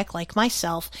asthmatic, like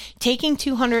myself, taking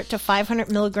 200 to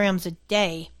 500 milligrams a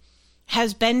day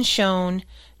has been shown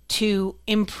to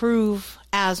improve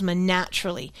asthma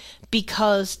naturally,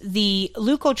 because the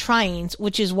leukotrienes,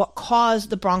 which is what cause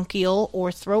the bronchial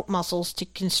or throat muscles to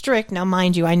constrict. Now,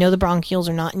 mind you, I know the bronchioles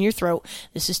are not in your throat.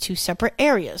 This is two separate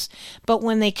areas. But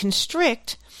when they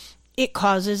constrict, it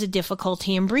causes a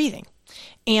difficulty in breathing.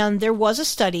 And there was a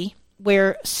study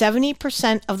where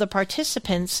 70% of the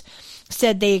participants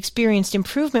said they experienced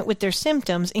improvement with their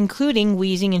symptoms, including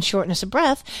wheezing and shortness of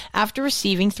breath, after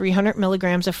receiving 300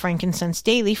 milligrams of frankincense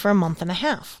daily for a month and a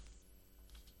half.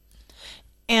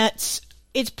 And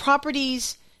its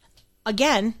properties,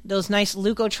 again, those nice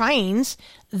leukotrienes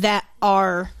that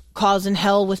are causing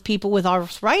hell with people with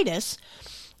arthritis,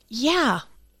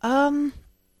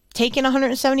 taking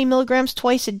 170 milligrams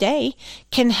twice a day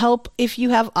can help if you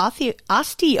have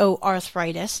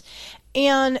osteoarthritis.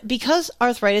 And because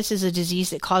arthritis is a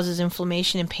disease that causes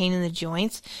inflammation and pain in the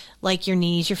joints, like your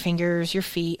knees, your fingers, your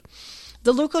feet,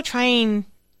 the leukotriene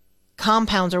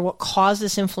compounds are what cause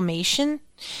this inflammation.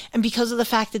 And because of the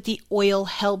fact that the oil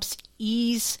helps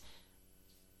ease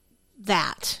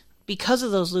that, because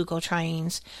of those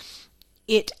leukotrienes,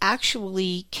 it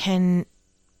actually can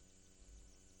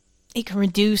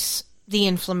reduce the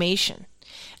inflammation.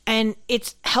 And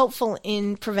it's helpful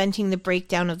in preventing the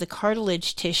breakdown of the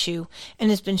cartilage tissue,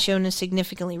 and has been shown to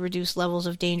significantly reduce levels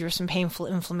of dangerous and painful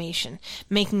inflammation,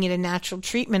 making it a natural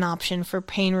treatment option for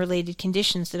pain-related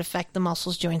conditions that affect the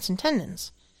muscles, joints, and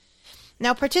tendons.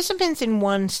 Now, participants in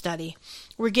one study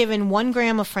were given 1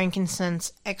 gram of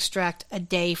frankincense extract a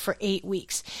day for 8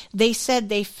 weeks. They said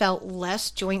they felt less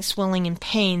joint swelling and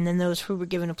pain than those who were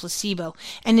given a placebo.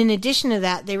 And in addition to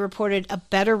that, they reported a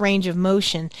better range of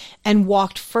motion and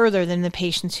walked further than the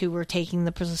patients who were taking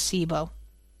the placebo.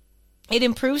 It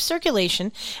improves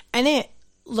circulation, and it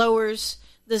lowers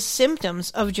the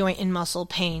symptoms of joint and muscle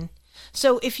pain.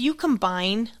 So if you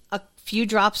combine a few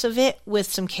drops of it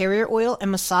with some carrier oil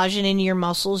and massage it into your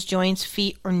muscles, joints,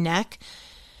 feet, or neck,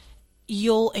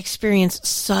 you'll experience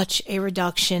such a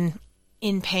reduction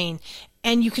in pain.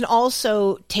 And you can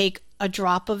also take a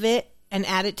drop of it and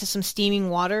add it to some steaming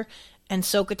water and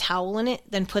soak a towel in it,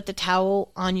 then put the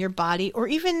towel on your body or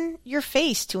even your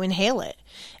face to inhale it.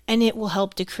 And it will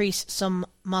help decrease some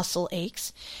muscle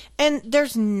aches. And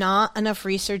there's not enough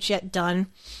research yet done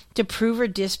to prove or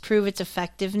disprove its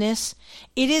effectiveness.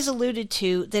 It is alluded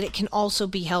to that it can also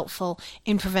be helpful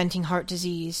in preventing heart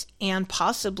disease and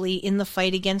possibly in the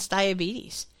fight against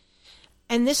diabetes.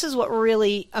 And this is what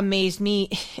really amazed me.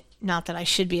 Not that I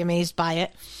should be amazed by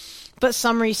it, but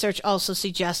some research also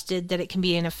suggested that it can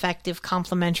be an effective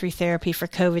complementary therapy for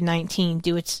COVID-19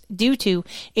 due to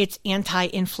its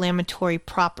anti-inflammatory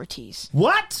properties.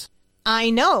 What?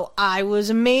 I know. I was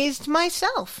amazed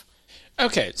myself.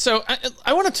 Okay, so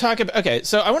I want to talk about. Okay,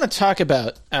 so I want to talk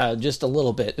about just a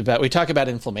little bit about. We talk about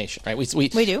inflammation, right? We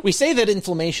do. We say that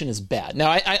inflammation is bad. Now,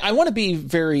 I want to be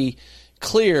very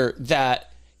clear that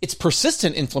it's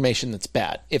persistent inflammation that's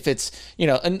bad. If it's,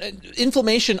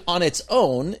 inflammation on its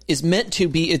own is meant to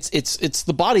be, it's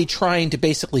the body trying to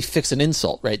basically fix an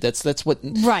insult, right? That's what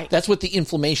the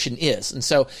inflammation is. And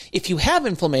so if you have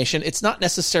inflammation, it's not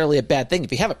necessarily a bad thing.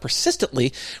 If you have it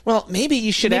persistently, well, maybe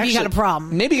you should you got a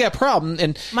problem. Maybe you got a problem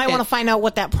and might want to find out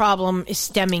what that problem is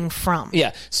stemming from.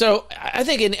 Yeah. So I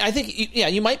think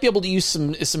you might be able to use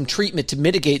some treatment to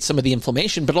mitigate some of the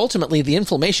inflammation, but ultimately the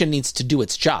inflammation needs to do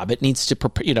its job. It needs to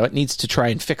prepare, it needs to try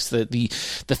and fix the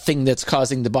thing that's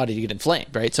causing the body to get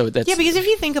inflamed, right? So that's because if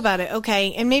you think about it,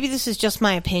 okay, and maybe this is just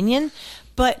my opinion,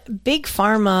 but Big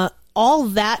Pharma, all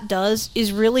that does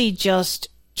is really just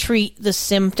treat the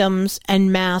symptoms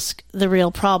and mask the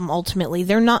real problem. Ultimately,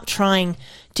 they're not trying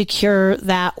to cure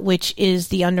that which is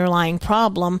the underlying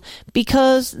problem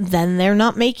because then they're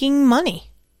not making money.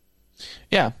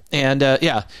 Yeah, and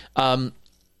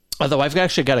although I've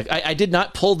actually got I did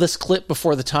not pull this clip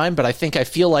before the time, but I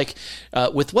feel like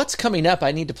with what's coming up,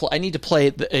 I need to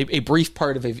play a brief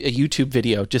part of a YouTube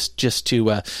video just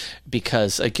to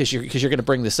because you're going to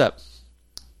bring this up.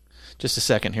 Just a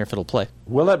second here if it'll play.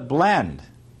 Will it blend?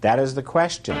 That is the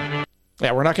question.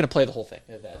 Yeah, we're not going to play the whole thing.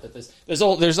 There's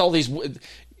all these.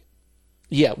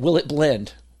 Yeah, will it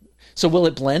blend? So will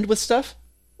it blend with stuff?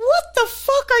 What the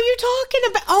fuck are you talking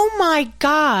about? Oh my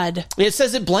God. It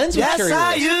says it blends with cherry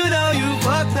oil. You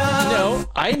fucked up. No,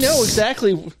 I know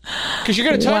exactly. Because you're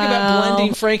going to talk about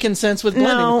blending frankincense with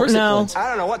blending. Of course it blends. I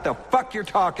don't know what the fuck you're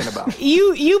talking about.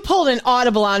 You pulled an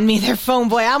audible on me there, phone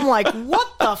boy. I'm like, what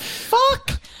the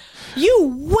fuck?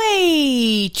 You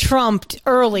way trumped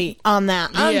early on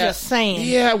that. I'm just saying.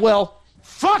 Yeah, well.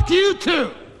 Fuck you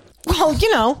too. Well,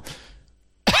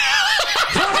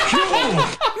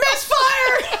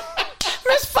 Misfire!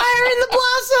 Misfire in the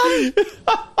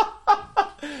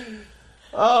blossom!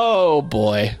 Oh,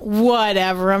 boy.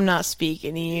 Whatever, I'm not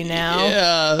speaking to you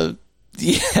now.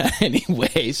 Yeah,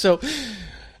 anyway, so...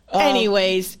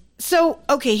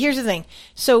 okay, here's the thing.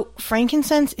 So,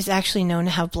 frankincense is actually known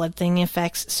to have blood thinning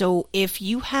effects. So, if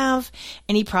you have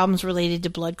any problems related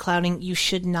to blood clotting, you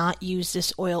should not use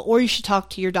this oil. Or you should talk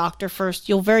to your doctor first.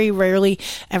 You'll very rarely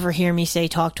ever hear me say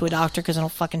talk to a doctor because I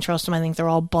don't fucking trust them. I think they're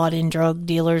all bought-in drug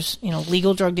dealers,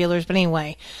 legal drug dealers. But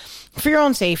anyway, for your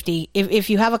own safety, if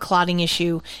you have a clotting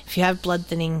issue, if you have blood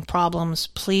thinning problems,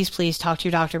 please talk to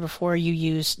your doctor before you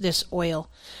use this oil.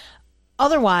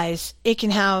 Otherwise, it can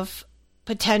have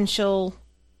potential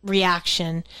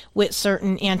reaction with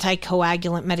certain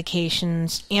anticoagulant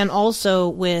medications and also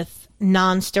with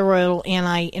non-steroidal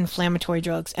anti-inflammatory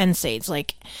drugs, NSAIDs,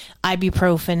 like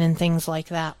ibuprofen and things like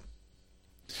that.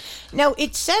 Now,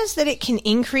 it says that it can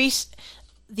increase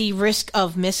the risk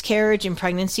of miscarriage in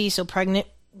pregnancy, so pregnant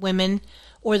women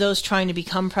or those trying to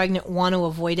become pregnant want to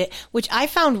avoid it, which I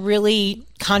found really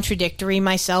contradictory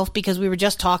myself because we were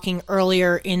just talking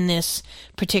earlier in this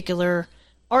particular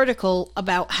article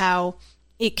about how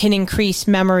it can increase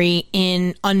memory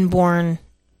in unborn,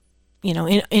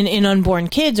 in unborn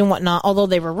kids and whatnot. Although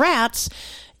they were rats,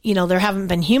 there haven't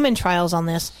been human trials on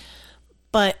this.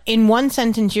 But in one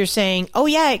sentence, you're saying, oh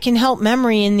yeah, it can help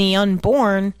memory in the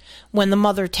unborn when the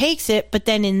mother takes it. But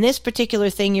then in this particular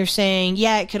thing, you're saying,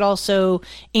 yeah, it could also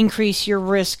increase your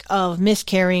risk of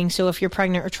miscarrying. So if you're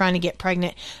pregnant or trying to get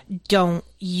pregnant, don't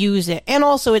use it. And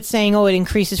also it's saying, oh, it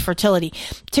increases fertility.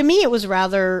 To me, it was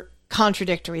rather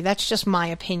contradictory. That's just my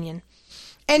opinion.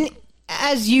 And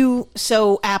as you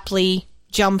so aptly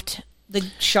jumped the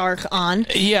shark on.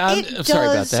 Yeah, I'm sorry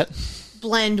about that.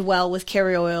 Blend well with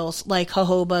carrier oils like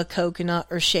jojoba, coconut,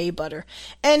 or shea butter.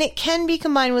 And it can be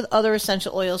combined with other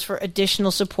essential oils for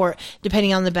additional support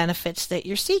depending on the benefits that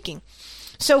you're seeking.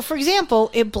 So, for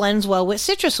example, it blends well with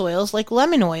citrus oils like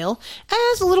lemon oil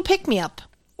as a little pick-me-up.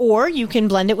 Or you can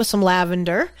blend it with some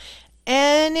lavender,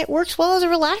 and it works well as a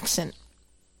relaxant.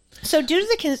 So due to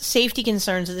the safety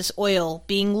concerns of this oil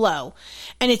being low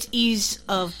and its ease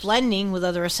of blending with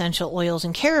other essential oils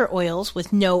and carrier oils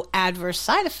with no adverse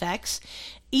side effects,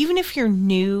 even if you're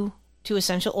new to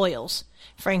essential oils,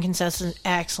 frankincense is an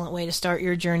excellent way to start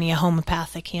your journey of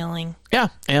homeopathic healing. Yeah,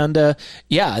 and I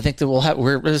think that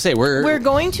we're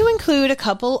going to include a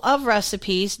couple of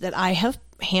recipes that I have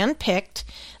handpicked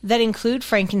that include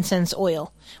frankincense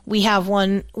oil. We have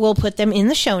one, we'll put them in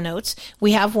the show notes.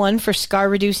 We have one for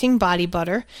scar-reducing body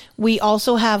butter. We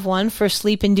also have one for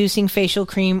sleep-inducing facial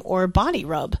cream or body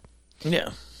rub. Yeah.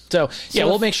 So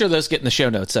we'll make sure those get in the show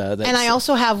notes. And I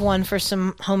also have one for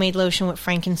some homemade lotion with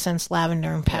frankincense,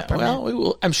 lavender, and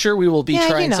peppermint. I'm sure we will be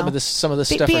trying some of this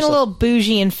stuff. Being a little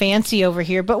bougie and fancy over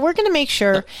here, but we're going to make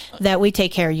sure that we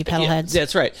take care of you pedalheads.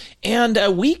 That's right. And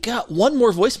we got one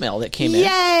more voicemail that came in.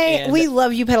 Yay! We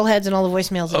love you pedalheads and all the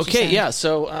voicemails that you send. Yeah.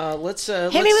 So let's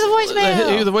hit me with the voicemail. Hit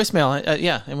me with the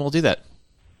voicemail. And we'll do that.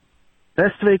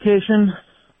 Best vacation.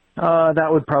 That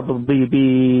would probably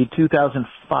be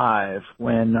 2005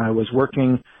 when I was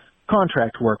working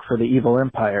contract work for the Evil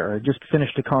Empire. I just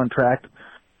finished a contract,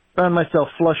 found myself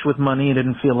flush with money and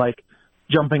didn't feel like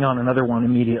jumping on another one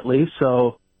immediately,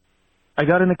 so I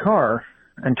got in a car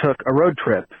and took a road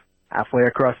trip halfway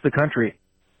across the country.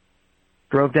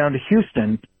 Drove down to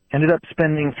Houston, ended up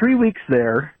spending 3 weeks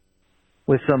there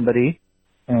with somebody,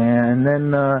 and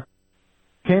then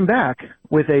came back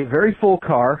with a very full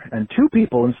car and 2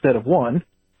 people instead of 1,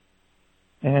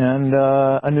 and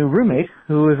a new roommate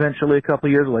who eventually, a couple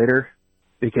years later,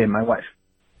 became my wife.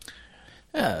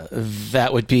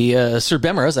 That would be Sir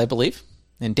Bemrose, I believe,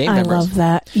 and Dame Bemrose. I love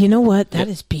that. You know what? That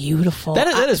is beautiful. That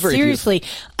is very seriously,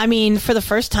 beautiful. I mean, for the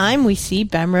first time, we see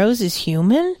Bemrose is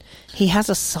human. He has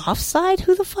a soft side.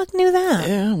 Who the fuck knew that?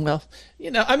 Yeah, well,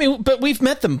 but we've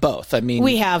met them both. I mean,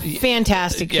 we have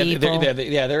fantastic people. They're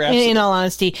absolutely. In all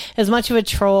honesty, as much of a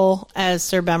troll as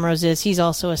Sir Bemrose is, he's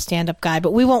also a stand-up guy.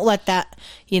 But we won't let that,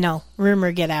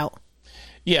 rumor get out.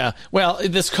 Yeah, well,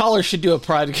 this caller should do a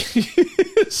product.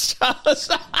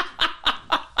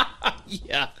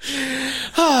 Yeah.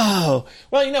 Oh,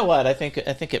 well, you know what? I think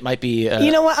it might be.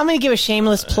 You know what? I'm going to give a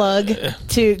shameless plug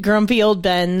to Grumpy Old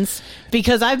Ben's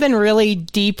because I've been really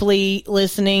deeply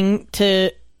listening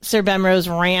to Sir Bemrose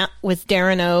rant with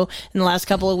Darren O in the last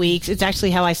couple of weeks. It's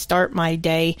actually how I start my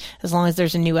day, as long as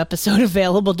there's a new episode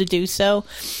available to do so.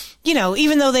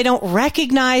 Even though they don't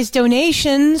recognize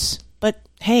donations, but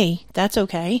hey, that's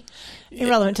okay.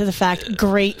 Irrelevant to the fact,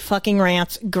 great fucking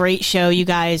rants, great show, you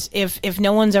guys. If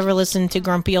no one's ever listened to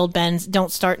Grumpy Old Ben's,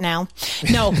 don't start now.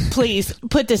 No, please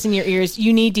put this in your ears.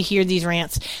 You need to hear these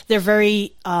rants. They're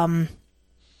very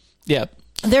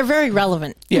they're very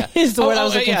relevant. Yeah, is the word I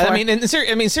was looking for. I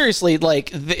mean, seriously,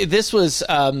 like this was,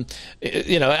 and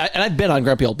I've been on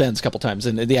Grumpy Old Ben's a couple times,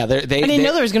 and I didn't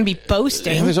know there was going to be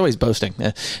boasting. Yeah, there's always boasting.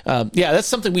 That's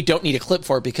something we don't need a clip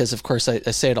for because, of course, I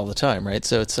say it all the time, right?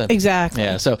 So it's exactly.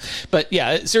 Yeah. So, but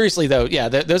yeah, seriously though, yeah,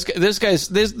 those guys,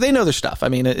 they know their stuff. I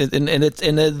mean,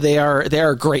 they are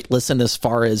a great listen as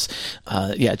far as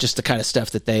just the kind of stuff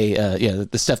that they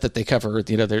the stuff that they cover.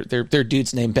 They're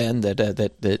dudes named Ben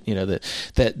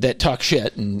that talk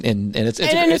shit and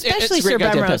especially Sir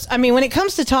Bemrose. I mean, when it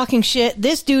comes to talking shit,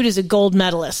 this dude is a gold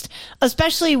medalist,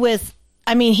 especially with.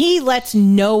 I mean, he lets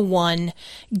no one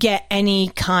get any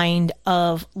kind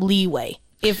of leeway.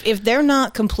 If they're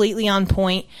not completely on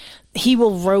point, he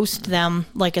will roast them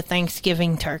like a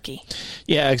Thanksgiving turkey.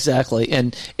 Yeah, exactly.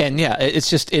 And yeah,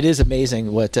 it is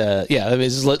amazing what, I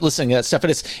was listening to that stuff.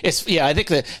 And it's I think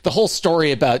the whole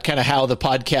story about kind of how the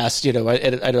podcast,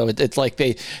 I don't know, it's like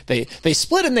they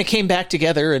split and they came back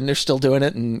together and they're still doing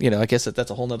it. And, I guess that's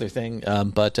a whole nother thing.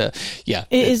 Yeah.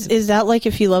 Is that like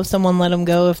if you love someone, let them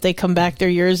go. If they come back, they're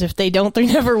yours. If they don't, they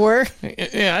never were.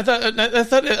 Yeah. I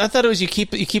thought it was you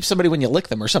keep somebody when you lick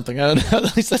them or something. I don't know.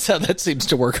 At least that's how that seems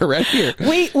to work around here.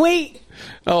 Wait.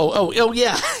 Oh,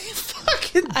 yeah.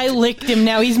 I licked him.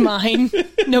 Now he's mine.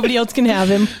 Nobody else can have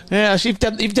him. Yeah, you've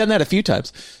done that a few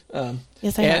times.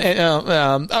 Yes, I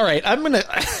have. All right, I'm gonna.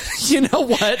 You know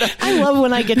what? I love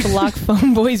when I get to lock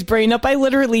Phone Boy's brain up. I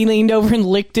literally leaned over and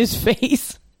licked his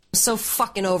face. So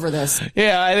fucking over this.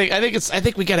 Yeah, I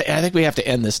think we have to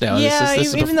end this now. Yeah,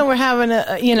 even though we're having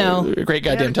a great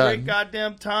goddamn time. Great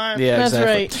goddamn time. Yeah, that's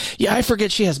exactly. right. Yeah, I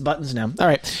forget she has buttons now. All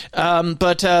right,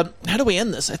 but how do we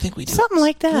end this? I think we do something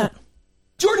like that.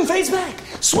 Jordan fades back,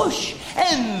 swoosh,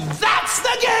 and that's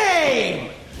the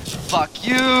game. Fuck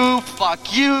you,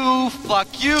 fuck you,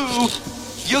 fuck you.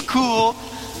 You're cool,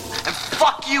 and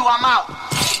fuck you. I'm out.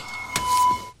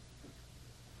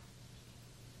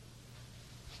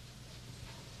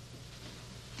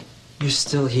 You're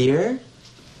still here?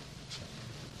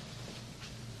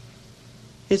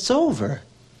 It's over.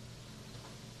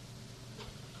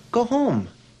 Go home.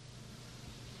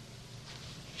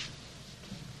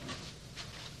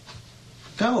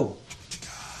 Go.